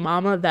baby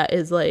mama that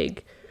is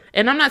like,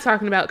 and I'm not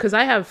talking about, because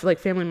I have like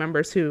family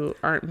members who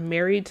aren't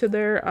married to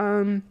their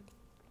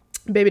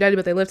baby daddy,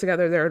 but they live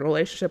together, they're in a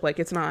relationship, like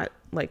it's not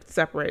like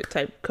separate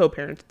type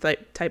co-parent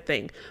type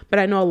thing. But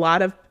I know a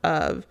lot of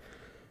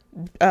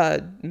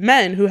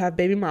men who have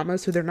baby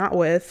mamas who they're not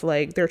with,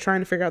 like they're trying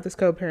to figure out this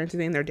co-parenting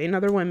thing, they're dating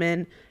other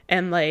women,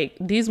 and like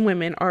these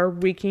women are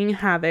wreaking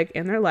havoc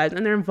in their lives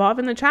and they're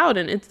involving the child.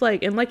 And it's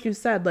like, and like you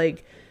said,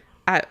 like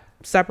at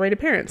separated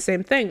parents,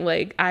 same thing.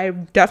 Like, I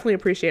definitely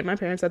appreciate my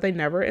parents that they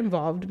never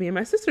involved me and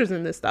my sisters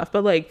in this stuff,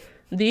 but like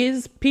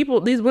these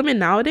women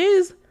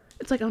nowadays,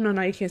 it's like, oh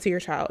no, you can't see your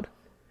child.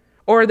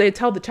 Or they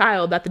tell the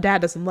child that the dad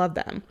doesn't love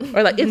them.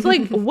 Or like, it's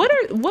like, why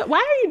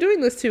are you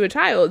doing this to a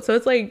child? So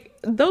it's like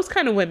those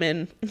kind of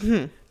women.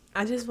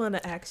 I just want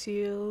to ask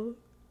you,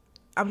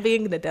 I'm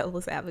being the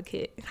devil's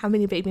advocate. How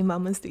many baby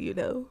mamas do you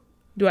know?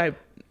 Do I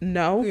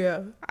know?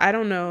 Yeah. I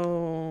don't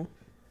know.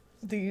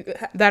 Do you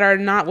that are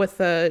not with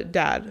the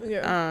dad?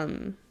 Yeah.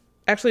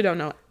 Actually don't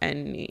know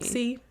any.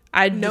 See?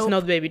 I just know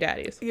the baby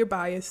daddies. You're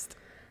biased.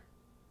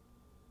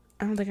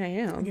 I don't think I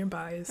am. You're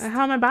biased.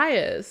 How am I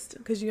biased?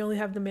 Because you only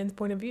have the men's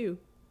point of view.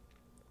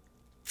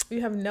 You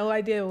have no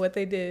idea what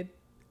they did.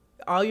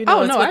 All you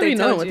know is what they told you.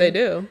 know what they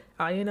do.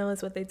 All you know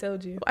is what they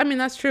told you. I mean,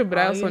 that's true, but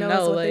I also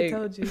know what like they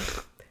told you.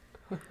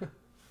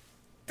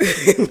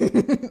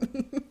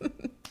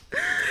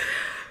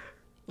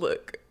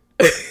 Look.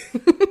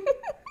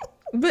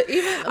 But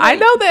even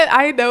like,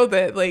 I know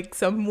that like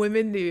some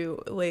women do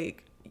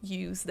like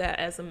use that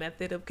as a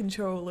method of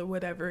control or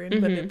whatever and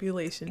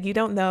manipulation. You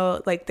don't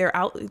know, like they're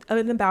out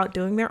and about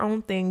doing their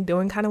own thing,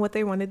 doing kind of what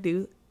they want to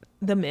do,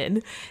 the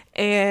men,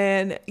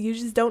 and you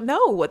just don't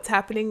know what's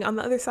happening on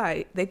the other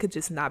side. They could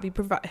just not be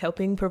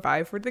helping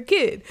provide for the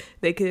kid.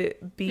 They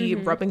could be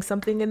rubbing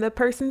something in the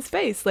person's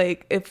face.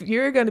 Like, if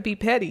you're going to be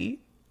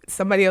petty,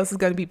 somebody else is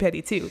going to be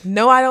petty too.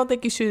 No, I don't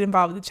think you should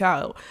involve the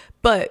child,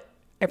 but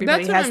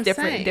everybody has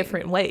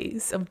different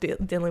ways of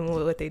dealing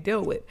with what they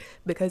deal with.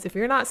 Because if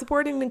you're not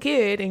supporting the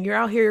kid and you're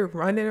out here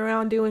running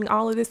around doing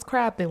all of this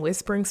crap and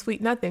whispering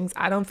sweet nothings,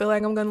 I don't feel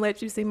like I'm going to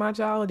let you see my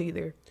child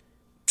either.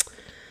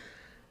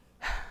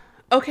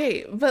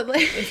 Okay, but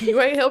like, if you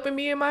ain't helping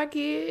me and my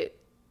kid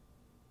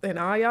and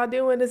all y'all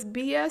doing is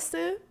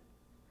BSing,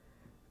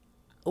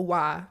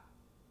 why?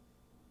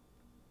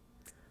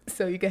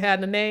 So you can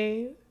have the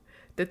name,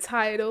 the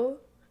title,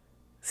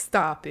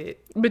 stop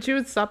it. But you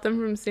would stop them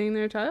from seeing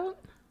their child?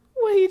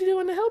 What are you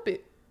doing to help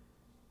it?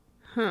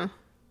 Huh.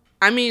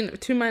 I mean,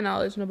 to my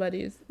knowledge,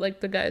 nobody's,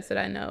 like, the guys that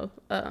I know.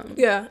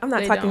 Yeah, I'm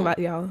not talking about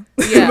y'all.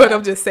 Yeah. But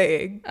I'm just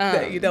saying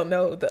that you don't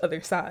know the other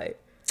side.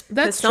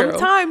 That's true.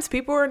 Sometimes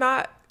people are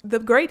not the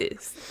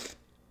greatest.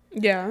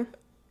 Yeah.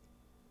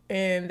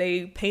 And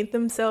they paint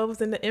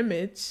themselves in the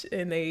image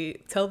and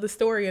they tell the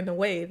story in a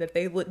way that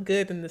they look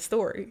good in the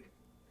story.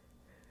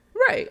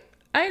 Right.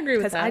 I agree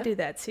with that. Because I do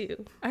that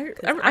too. I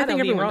think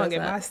everyone wrong does in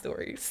that. my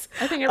stories.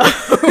 I think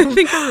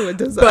everyone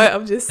does that. But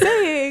I'm just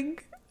saying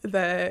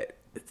that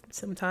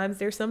sometimes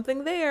there's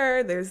something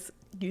there. There's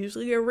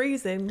usually a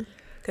reason.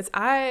 Because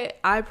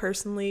I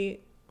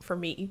personally, for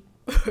me,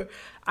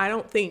 I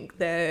don't think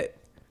that,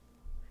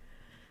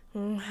 I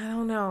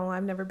don't know.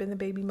 I've never been a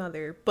baby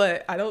mother,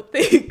 but I don't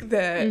think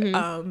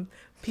that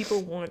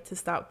people want to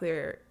stop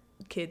their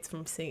kids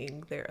from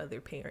seeing their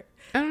other parent.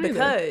 I don't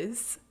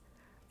because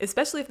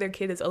especially if their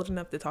kid is old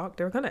enough to talk,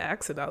 they're going to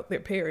ask about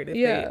their parent if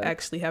they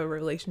actually have a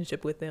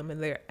relationship with them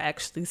and they're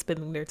actually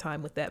spending their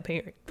time with that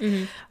parent.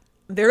 Mm-hmm.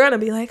 They're going to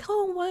be like,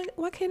 oh,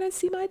 why can't I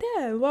see my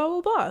dad? Blah,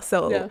 blah, blah.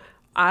 So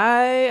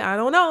I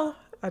don't know.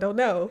 I don't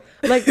know.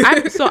 Like, I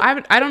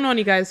don't know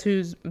any guys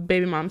whose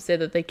baby moms say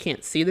that they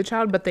can't see the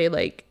child, but they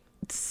like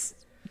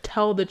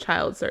tell the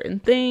child certain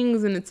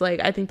things, and it's like,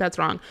 I think that's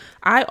wrong.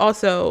 I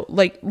also,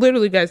 like,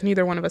 literally, guys,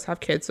 neither one of us have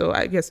kids, so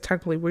I guess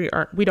technically we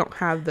don't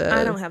have the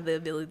I don't have the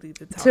ability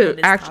to talk on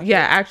this topic.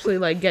 Actually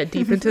like get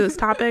deep into this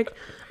topic,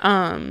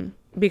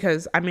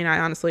 because I mean, I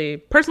honestly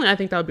personally I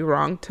think that would be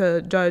wrong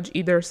to judge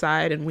either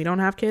side, and we don't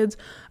have kids,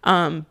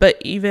 but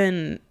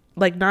even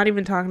like, not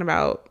even talking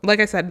about, like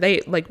I said,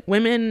 they, like,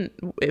 women,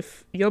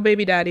 if your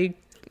baby daddy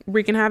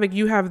wreaking havoc,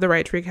 you have the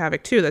right to wreak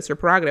havoc too. That's your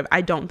prerogative.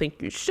 I don't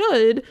think you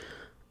should.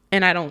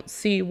 And I don't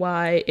see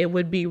why it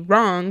would be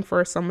wrong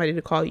for somebody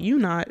to call you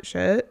not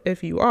shit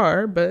if you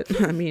are.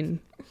 But I mean,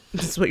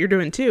 this is what you're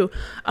doing too.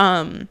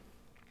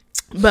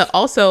 But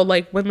also,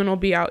 like, women will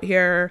be out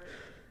here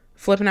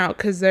flipping out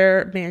because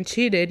their man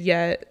cheated,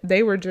 yet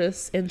they were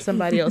just in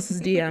somebody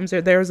else's DMs,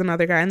 or there was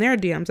another guy in their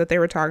DMs that they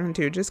were talking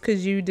to. Just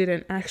because you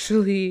didn't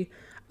actually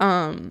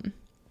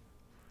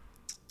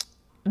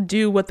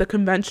do what the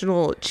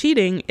conventional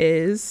cheating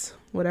is,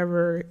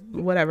 whatever,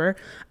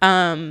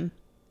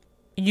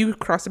 you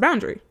cross a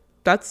boundary.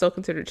 That's still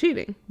considered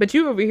cheating. But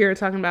you over here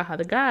talking about how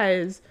the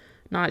guy's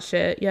not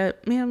shit. Yeah,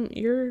 ma'am,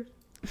 you're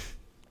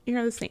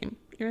the same.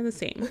 You're the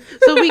same.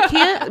 So we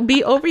can't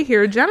be over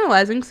here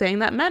generalizing, saying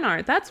that men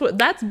aren't.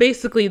 That's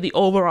basically the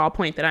overall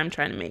point that I'm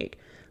trying to make.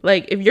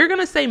 Like, if you're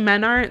gonna say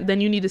men aren't,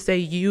 then you need to say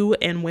you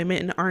and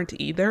women aren't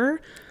either.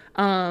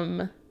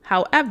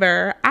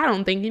 However, I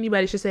don't think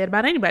anybody should say it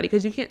about anybody,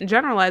 because you can't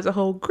generalize a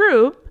whole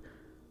group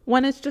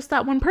when it's just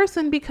that one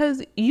person,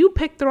 because you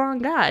picked the wrong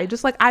guy.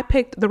 Just like I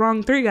picked the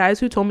wrong 3 guys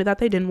who told me that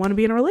they didn't want to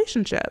be in a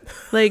relationship.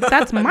 Like,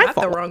 that's my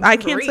fault. I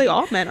can't say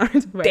all men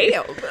aren't. Right.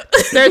 Damn.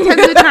 There are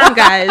times of the charm,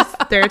 guys.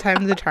 There are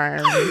times of the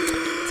charm.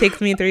 Takes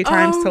me 3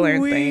 times to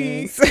learn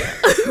things.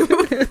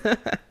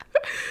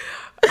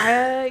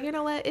 You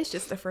know what? It's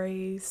just a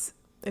phrase.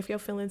 If your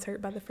feelings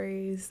hurt by the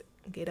phrase,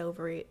 get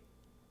over it.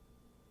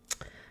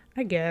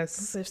 I guess.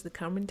 It's just the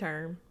common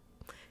term.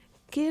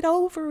 Get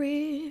over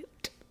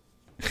it.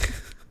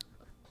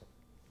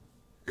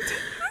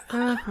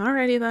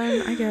 Alrighty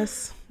then, I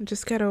guess.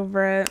 Just get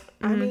over it.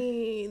 I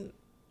mean,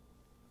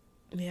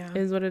 yeah.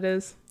 Is what it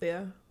is.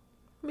 Yeah.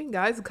 I mean,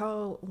 guys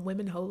call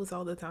women hoes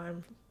all the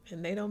time,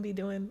 and they don't be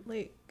doing,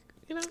 like,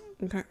 you know.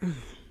 Okay.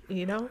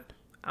 You know?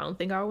 I don't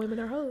think all women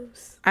are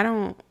hoes. I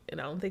don't.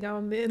 And I don't think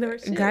all men are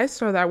shit. Guys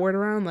throw that word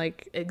around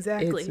like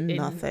exactly. It's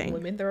nothing. And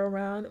women throw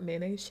around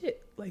men ain't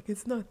shit. Like,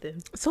 it's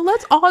nothing. So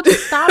let's all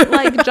just stop,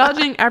 like,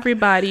 judging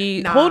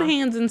everybody. Nah. Hold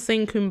hands and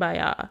sing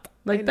Kumbaya.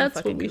 Like,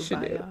 that's what we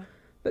should do.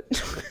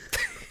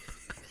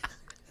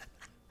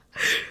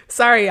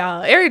 Sorry,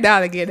 y'all. Every now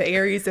and again, the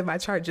Aries in my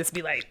chart just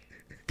be like.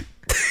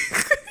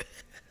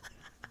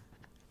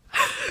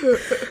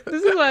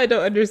 This is why I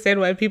don't understand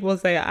why people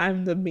say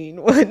I'm the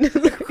mean one.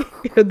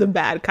 You're the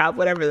bad cop,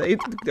 whatever they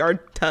are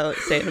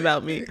saying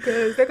about me.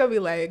 Because they're going to be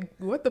like,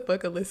 what the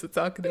fuck Alyssa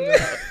talking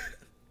about?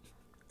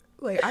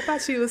 Like, I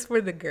thought she was for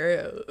the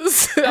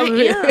girls.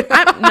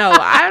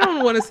 I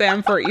don't want to say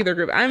I'm for either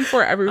group. I'm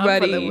for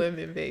everybody. I'm for the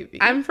women, baby.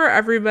 I'm for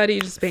everybody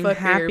just being fuck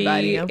happy.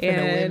 Everybody. I'm for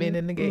the women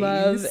and the gays.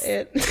 Love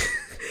it.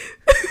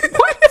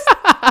 What?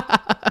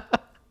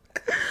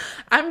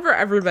 I'm for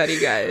everybody,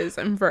 guys.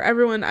 I'm for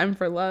everyone. I'm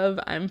for love.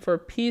 I'm for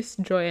peace,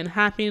 joy, and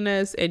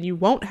happiness. And you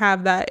won't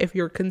have that if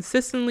you're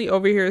consistently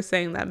over here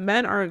saying that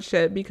men aren't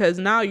shit, because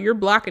now you're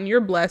blocking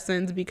your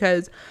blessings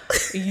because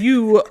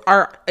you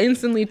are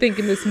instantly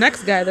thinking this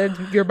next guy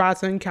that you're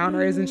about to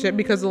encounter isn't shit,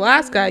 because the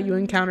last guy you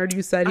encountered,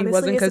 you said he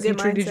wasn't because he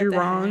treated you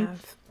wrong.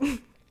 You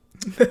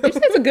say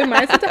it's a good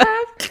mindset to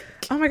have?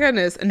 Oh my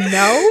goodness.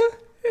 No.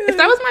 If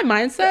that was my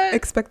mindset,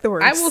 expect the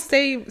worst. I will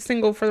stay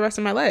single for the rest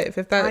of my life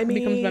if that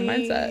becomes my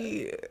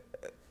mindset.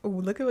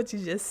 Look at what you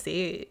just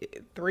said.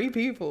 3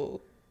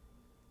 people.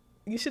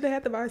 You should have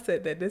had the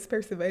mindset that this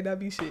person may not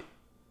be shit.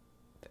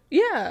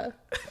 Yeah.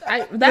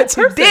 That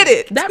person. You did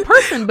it. That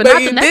person, but not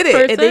the next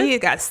person. And then you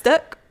got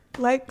stuck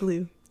like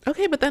glue.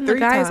 Okay, but then the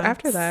guys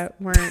after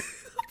that weren't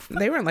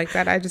like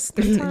that. It just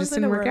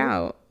didn't work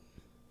out.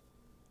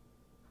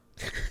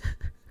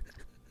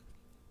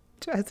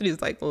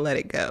 Chastity's like, let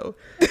it go.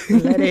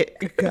 Let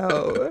it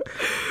go.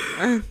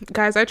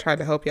 Guys, I tried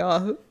to help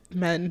y'all.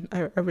 Men,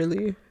 I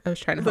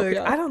was trying to help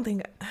y'all. I don't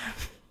think...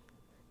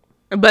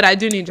 But I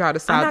do need y'all to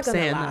stop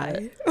saying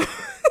that.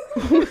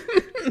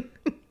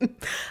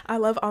 I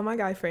love all my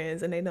guy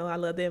friends, and they know I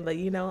love them. But,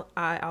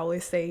 I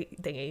always say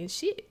they ain't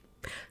shit.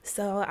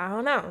 So, I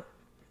don't know.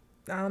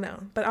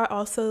 But I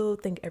also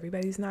think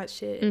everybody's not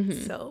shit.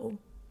 Mm-hmm. So...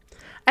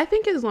 I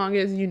think as long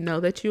as you know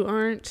that you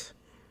aren't,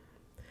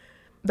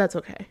 that's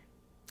okay.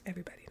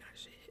 Everybody not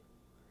shit.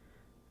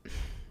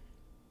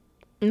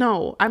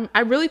 No, I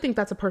really think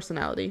that's a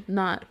personality,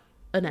 not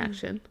an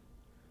action.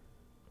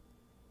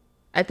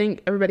 I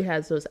think everybody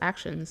has those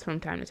actions from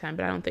time to time,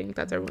 but I don't think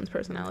that's everyone's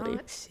personality.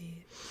 Not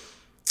shit.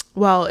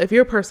 Well, if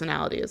your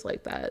personality is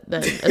like that,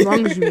 then as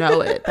long as you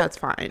know it, that's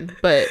fine.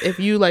 But if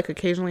you like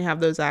occasionally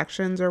have those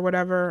actions or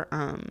whatever,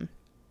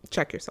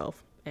 check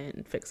yourself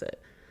and fix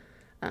it.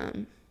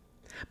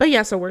 But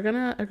yeah, so we're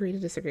gonna agree to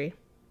disagree,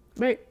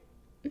 right?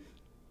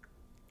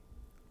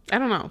 I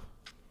don't know,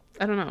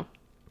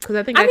 because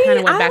I think I kind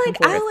of went back and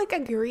forth. I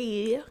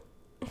agree,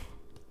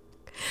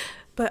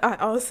 but I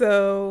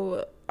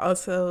also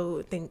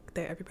think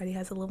that everybody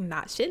has a little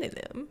not shit in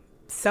them.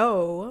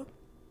 So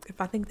if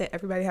I think that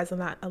everybody has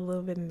a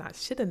little bit of not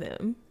shit in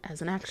them,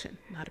 as an action,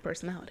 not a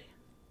personality.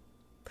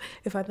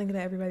 If I think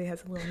that everybody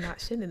has a little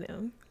not shit in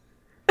them,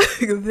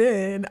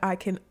 then I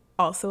can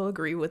also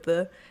agree with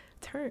the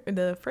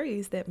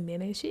phrase that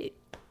men ain't shit,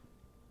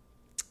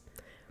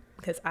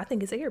 because I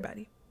think it's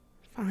everybody.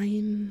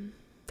 Fine.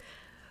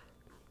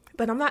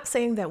 But I'm not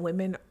saying that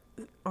women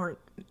aren't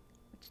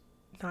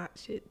not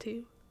shit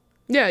too.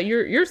 Yeah,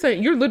 you're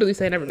literally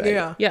saying everybody.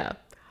 Yeah.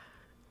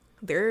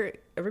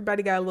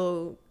 Everybody got a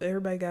little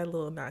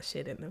not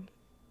shit in them.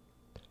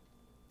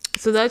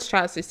 So that's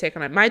Chastity's take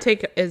on it. My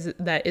take is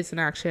that it's an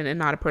action and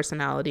not a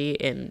personality,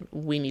 and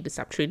we need to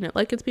stop treating it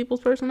like it's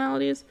people's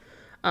personalities.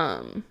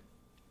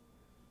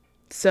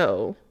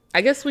 So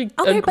I guess we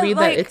agree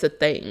that it's a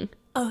thing.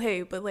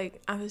 Okay, but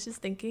I was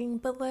just thinking,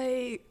 but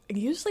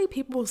usually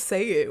people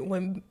say it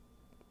when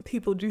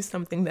people do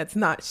something that's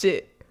not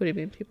shit. What do you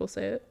mean people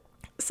say it?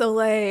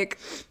 So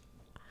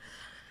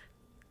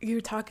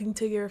you're talking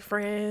to your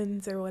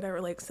friends or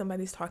whatever,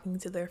 somebody's talking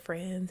to their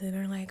friends and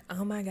they're like,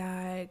 oh my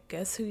God,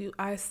 guess who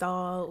I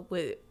saw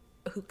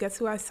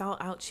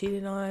out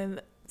cheating on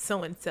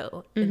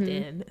so-and-so. Mm-hmm. And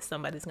then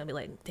somebody's gonna be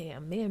like,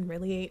 damn, man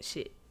really ain't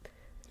shit.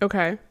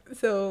 Okay.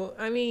 So,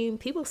 I mean,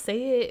 people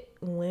say it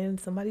when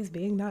somebody's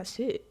being not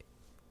shit.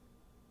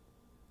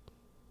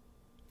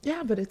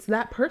 Yeah, but it's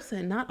that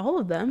person, not all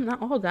of them,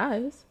 not all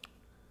guys.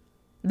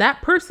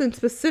 That person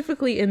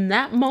specifically in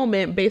that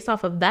moment, based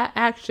off of that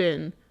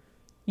action,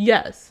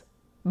 yes.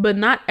 But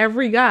not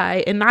every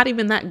guy, and not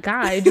even that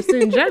guy, just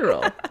in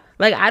general.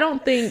 I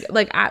don't think,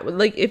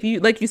 if you,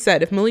 like you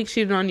said, if Malik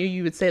cheated on you,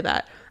 you would say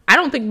that. I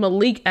don't think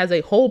Malik as a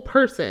whole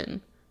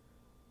person...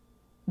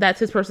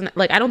 That's his person.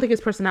 I don't think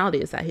his personality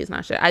is that he's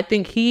not shit. I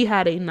think he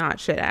had a not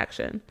shit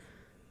action.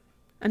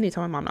 I need to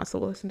tell my mom not to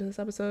listen to this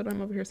episode.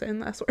 I'm over here saying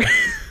that swear.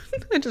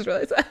 I just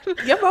realized that.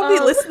 Your mom be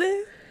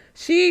listening?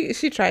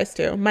 She tries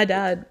to. My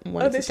dad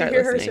wanted to start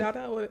listening. Did she hear her shout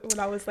out when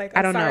I was like,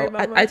 I don't know.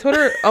 I told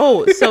her,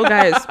 so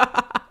guys,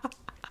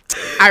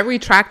 I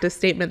retract a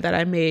statement that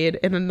I made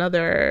in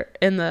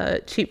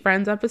the Cheap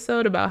Friends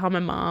episode about how my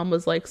mom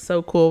was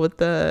so cool with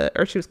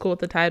she was cool with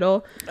the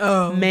title.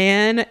 Oh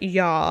man,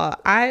 y'all,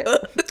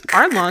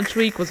 our launch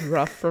week was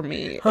rough for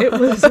me. It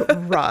was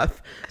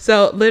rough.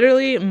 So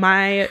literally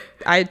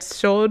I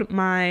showed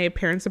my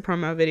parents a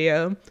promo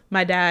video.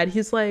 My dad,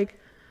 he's like,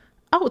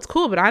 oh, it's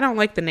cool, but I don't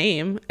like the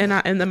name. And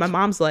then my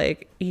mom's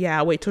like,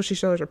 yeah, wait till she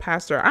shows her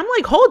pastor. I'm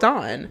like, hold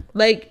on.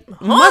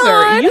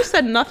 Mother, you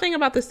said nothing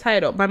about this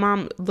title. My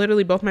mom,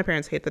 literally both my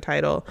parents hate the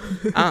title.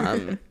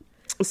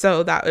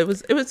 So that it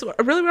was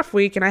a really rough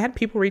week. And I had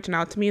people reaching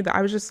out to me that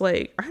I was just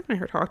like, I haven't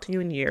heard talk to you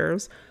in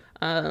years.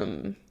 I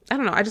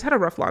don't know. I just had a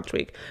rough launch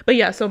week. But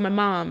yeah, so my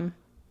mom,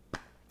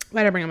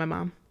 why did I bring up my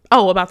mom?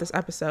 Oh, about this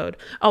episode.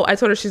 Oh, I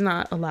told her she's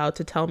not allowed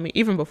to tell me,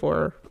 even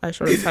before I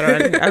showed her the title or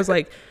anything. I was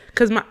like,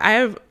 because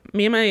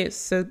me and my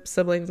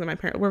siblings and my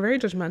parents, we're very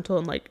judgmental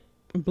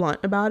and blunt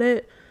about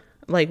it.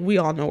 Like, we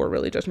all know we're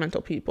really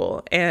judgmental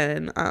people.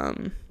 And I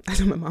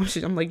told my mom,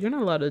 I'm like, you're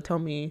not allowed to tell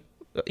me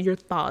your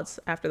thoughts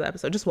after the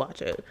episode. Just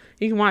watch it.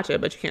 You can watch it,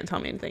 but you can't tell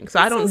me anything. So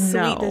I don't know.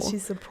 Sweet that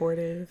she's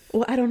supportive.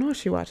 Well, I don't know if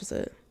she watches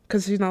it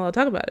because she's not allowed to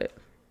talk about it.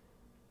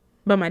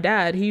 But my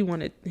dad, he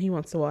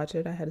wants to watch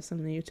it. I had to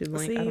send the YouTube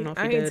link. See, I don't know if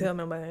he I did. ain't tell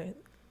nobody.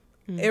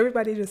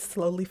 Everybody just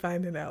slowly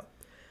finding out.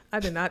 I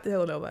did not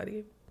tell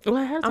nobody. Well,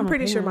 I had I'm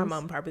pretty sure my parents.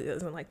 mom probably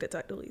doesn't like the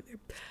title either,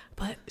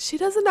 but she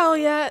doesn't know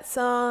yet.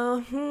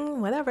 So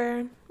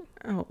whatever.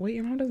 Oh wait,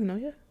 your mom doesn't know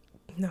yet?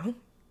 No.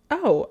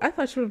 Oh, I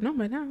thought she would have known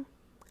by now.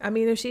 I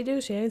mean, if she do,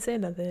 she ain't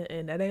saying nothing,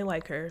 and that ain't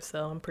like her.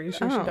 So I'm pretty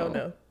sure she don't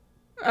know.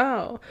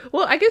 Oh,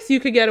 well, I guess you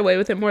could get away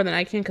with it more than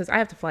I can because I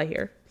have to fly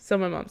here. So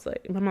my mom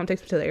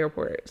takes me to the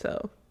airport,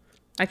 so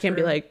I can't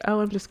be like, oh,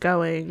 I'm just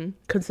going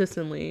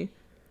consistently.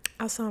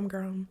 I saw him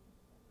grown.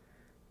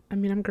 I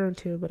mean, I'm grown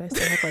too, but I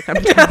still have like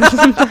I'm childish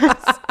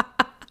sometimes.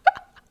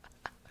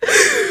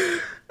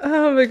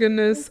 Oh my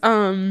goodness.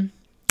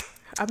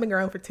 I've been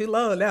grown for too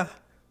long now.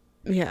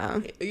 Yeah.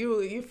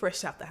 You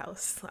fresh out the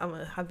house.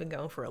 I've been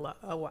gone for a while.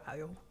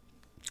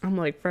 I'm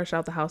like fresh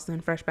out the house,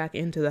 then fresh back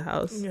into the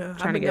house. Yeah, trying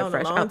to I've been get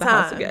fresh gone a out the long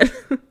house time. again.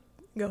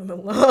 Going a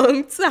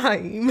long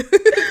time.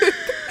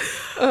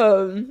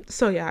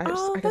 So yeah, I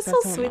guess that's so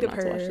I told my sweet mom of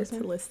not to watch her this to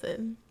one.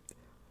 listen.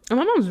 And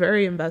my mom's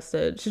very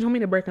invested. She told me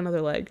to break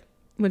another leg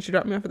when she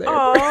dropped me off at the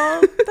airport.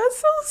 Oh, that's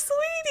so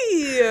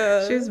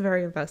sweetie. She's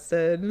very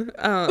invested.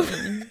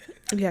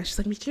 Yeah, she's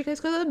like, make sure you guys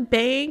go to the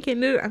bank.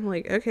 And I'm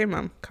like, okay,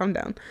 mom, calm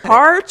down.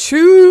 Hard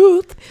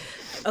truth.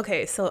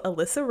 Okay, so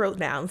Alyssa wrote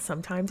down,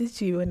 sometimes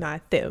it's you and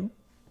not them.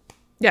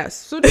 Yes,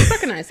 so just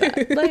recognize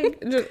that. Like,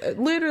 just,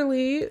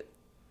 literally,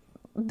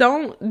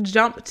 don't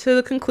jump to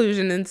the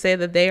conclusion and say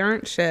that they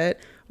aren't shit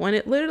when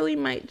it literally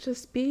might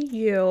just be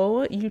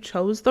you. You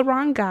chose the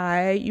wrong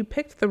guy. You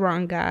picked the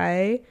wrong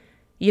guy.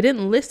 You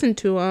didn't listen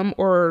to him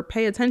or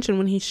pay attention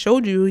when he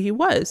showed you who he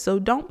was. So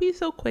don't be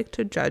so quick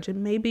to judge. It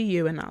may be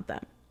you and not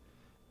them.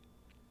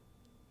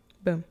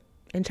 Boom.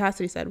 And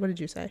Chastity said, what did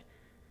you say?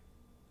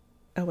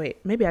 Oh,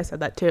 wait. Maybe I said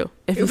that too.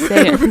 If you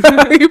say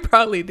it. You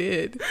probably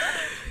did.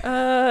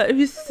 If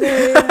you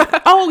say...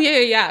 Oh,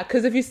 yeah.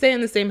 Because if you stay in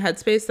the same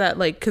headspace that,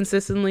 like,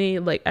 consistently,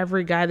 like,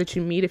 every guy that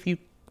you meet, if you,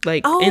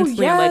 like,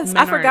 instantly, yes.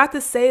 like, I forgot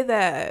to say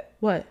that.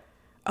 What?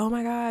 Oh,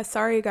 my God.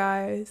 Sorry,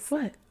 guys.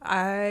 What?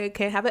 I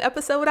can't have an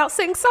episode without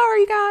saying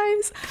sorry,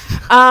 guys.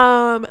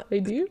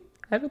 Wait, do you?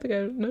 I don't think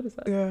I noticed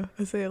that. Yeah,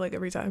 I say it, like,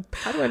 every time.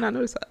 How do I not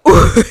notice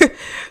that?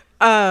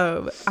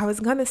 I was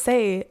gonna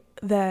say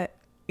that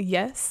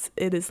yes,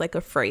 it is like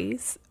a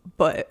phrase,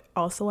 but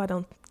also I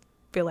don't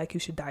feel like you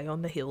should die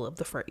on the hill of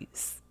the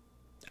phrase.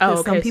 Oh,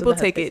 okay. Some people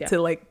so take it to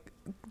like,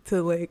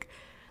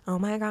 oh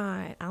my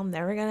God, I'm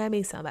never gonna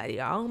meet somebody.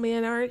 All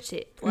men aren't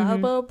shit. Blah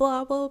blah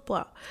blah blah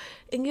blah.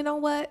 And you know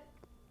what?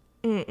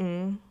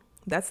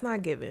 That's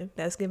not given.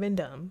 That's given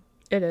dumb.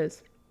 It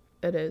is.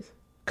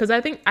 Because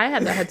I think I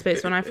had that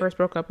headspace when I first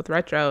broke up with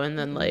Retro, and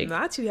then, like...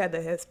 Not you had the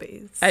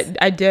headspace.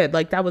 I did.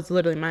 Like, that was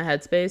literally my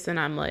headspace, and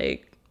I'm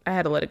like, I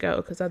had to let it go,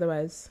 because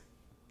otherwise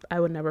I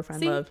would never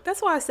find love.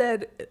 That's why I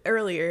said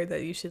earlier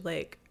that you should,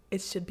 like,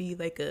 it should be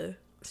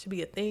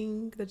a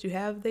thing that you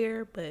have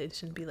there, but it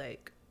shouldn't be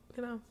like,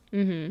 you know.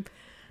 Mm-hmm.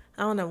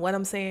 I don't know what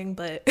I'm saying,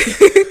 but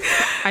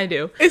I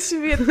do. It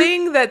should be a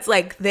thing that's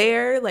like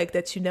there, like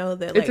that, you know,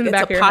 that like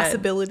it's a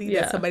possibility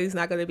that somebody's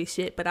not going to be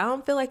shit. But I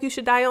don't feel like you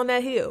should die on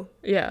that hill.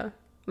 Yeah.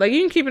 Like,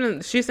 you can keep it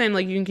in, she's saying,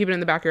 like, you can keep it in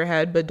the back of your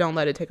head, but don't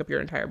let it take up your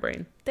entire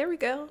brain. There we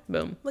go.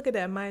 Boom. Look at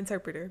that, my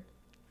interpreter.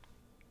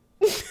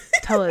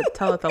 Tell it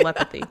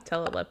telepathy.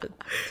 Tell it.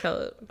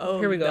 Oh,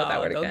 here we go with that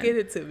word again. Don't get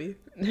it to me.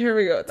 Here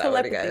we go with that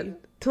word again.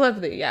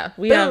 Telepathy, yeah.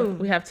 We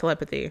have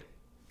telepathy.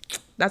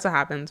 That's what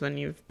happens when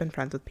you've been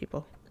friends with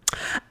people.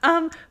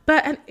 Oh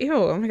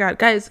my God,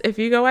 guys, if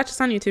you go watch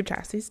us on YouTube,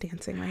 Chastity's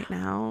dancing right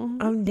now.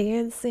 I'm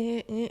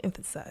dancing and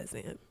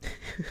emphasizing.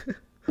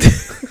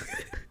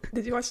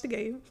 Did you watch the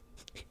game?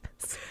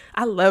 Yes.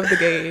 I love the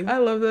game. I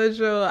love that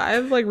show.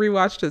 I've like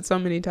rewatched it so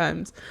many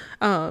times.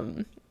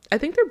 I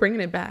think they're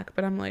bringing it back,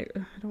 but I'm like,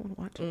 I don't want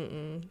to watch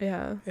it.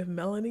 Yeah. If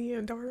Melanie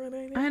and Darwin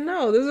ain't it? I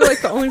know. Those are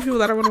like the only people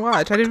that I want to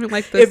watch. I didn't even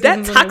like the if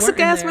that toxic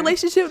ass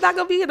relationship not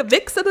gonna be in the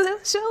mix of the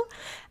show,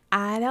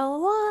 I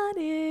don't want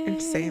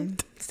it. Same.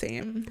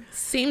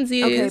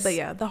 Okay, but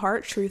yeah, the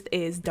hard truth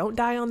is don't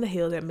die on the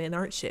hill that men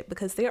aren't shit,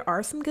 because there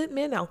are some good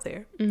men out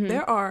there. Mm-hmm.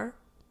 There are.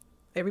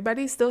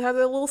 Everybody still has a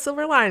little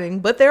silver lining,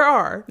 but there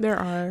are.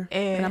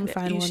 And I'm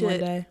fine one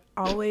day.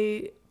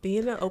 Always be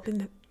in an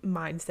open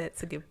mindset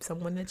to give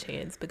someone a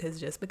chance, because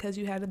just because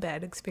you had a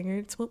bad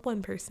experience with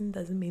one person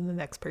doesn't mean the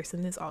next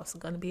person is also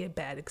going to be a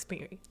bad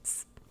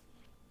experience.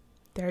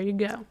 There you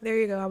go.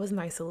 I was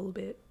nice a little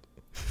bit.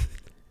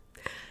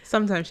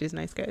 Sometimes she's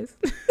nice, guys.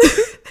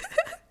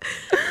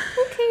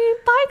 Okay,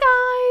 bye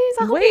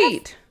guys.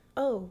 Wait.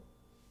 Oh.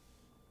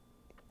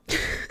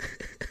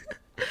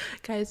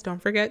 Guys,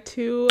 don't forget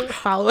to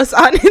follow us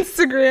on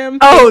Instagram.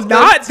 Oh, Facebook,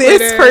 not Twitter,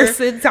 this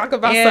person. Talk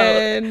about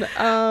and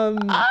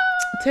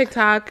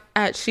TikTok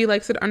at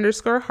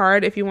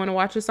 @SheLikesIt_hard. If you want to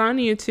watch us on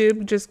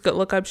YouTube, just go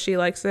look up She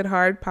Likes It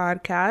Hard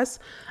podcast.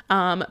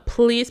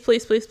 Please,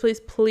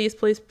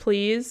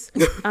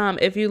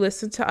 if you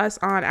listen to us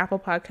on Apple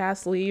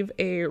Podcasts, leave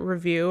a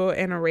review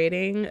and a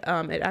rating.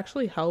 It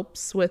actually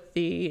helps with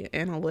the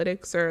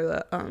analytics or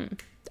the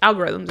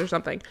algorithms or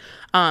something.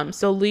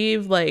 So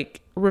leave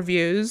like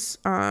reviews.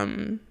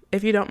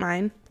 If you don't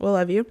mind, we'll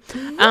love you.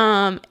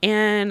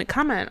 And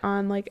comment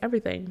on like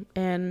everything.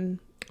 And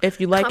if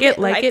you like it,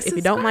 like it. If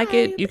you don't like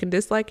it, you can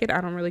dislike it.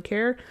 I don't really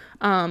care.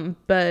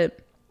 But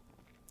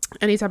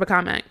any type of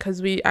comment,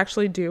 because we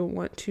actually do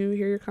want to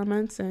hear your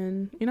comments,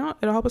 and you know,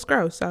 it'll help us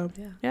grow. So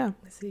yeah.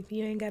 Let's see, if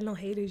you ain't got no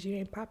haters, you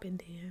ain't popping,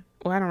 damn.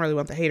 Well, I don't really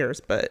want the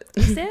haters, but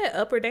you said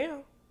up or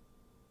down.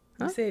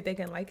 You said they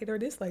can like it or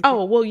dislike it.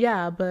 Oh well,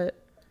 yeah,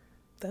 but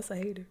that's a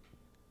hater.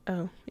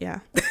 Oh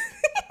yeah.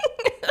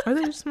 Or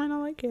they just might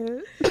not like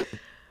it.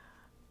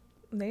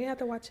 They ain't have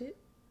to watch it.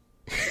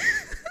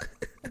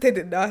 They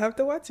did not have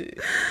to watch it.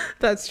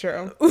 That's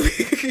true.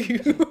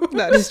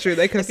 That is true.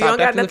 They could have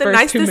stopped after the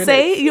first 2 minutes. If you don't got nothing nice to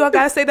say, you don't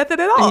got to say nothing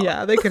at all.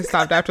 Yeah, they could have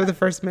stopped after the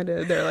first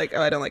minute. They're like,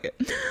 oh, I don't like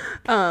it.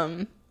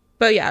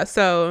 But yeah,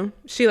 so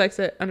She Likes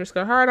It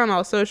 _hard on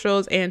all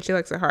socials, and She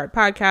Likes It Hard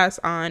podcast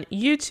on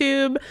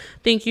YouTube.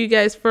 Thank you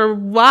guys for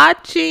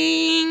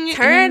watching.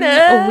 Turn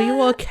up. We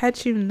will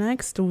catch you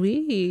next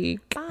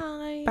week.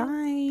 Bye.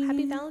 Bye.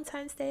 Happy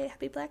Valentine's Day.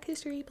 Happy Black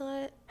History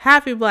Month.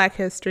 Happy Black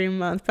History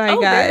Month. Bye,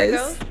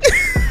 guys. There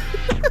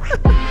we go.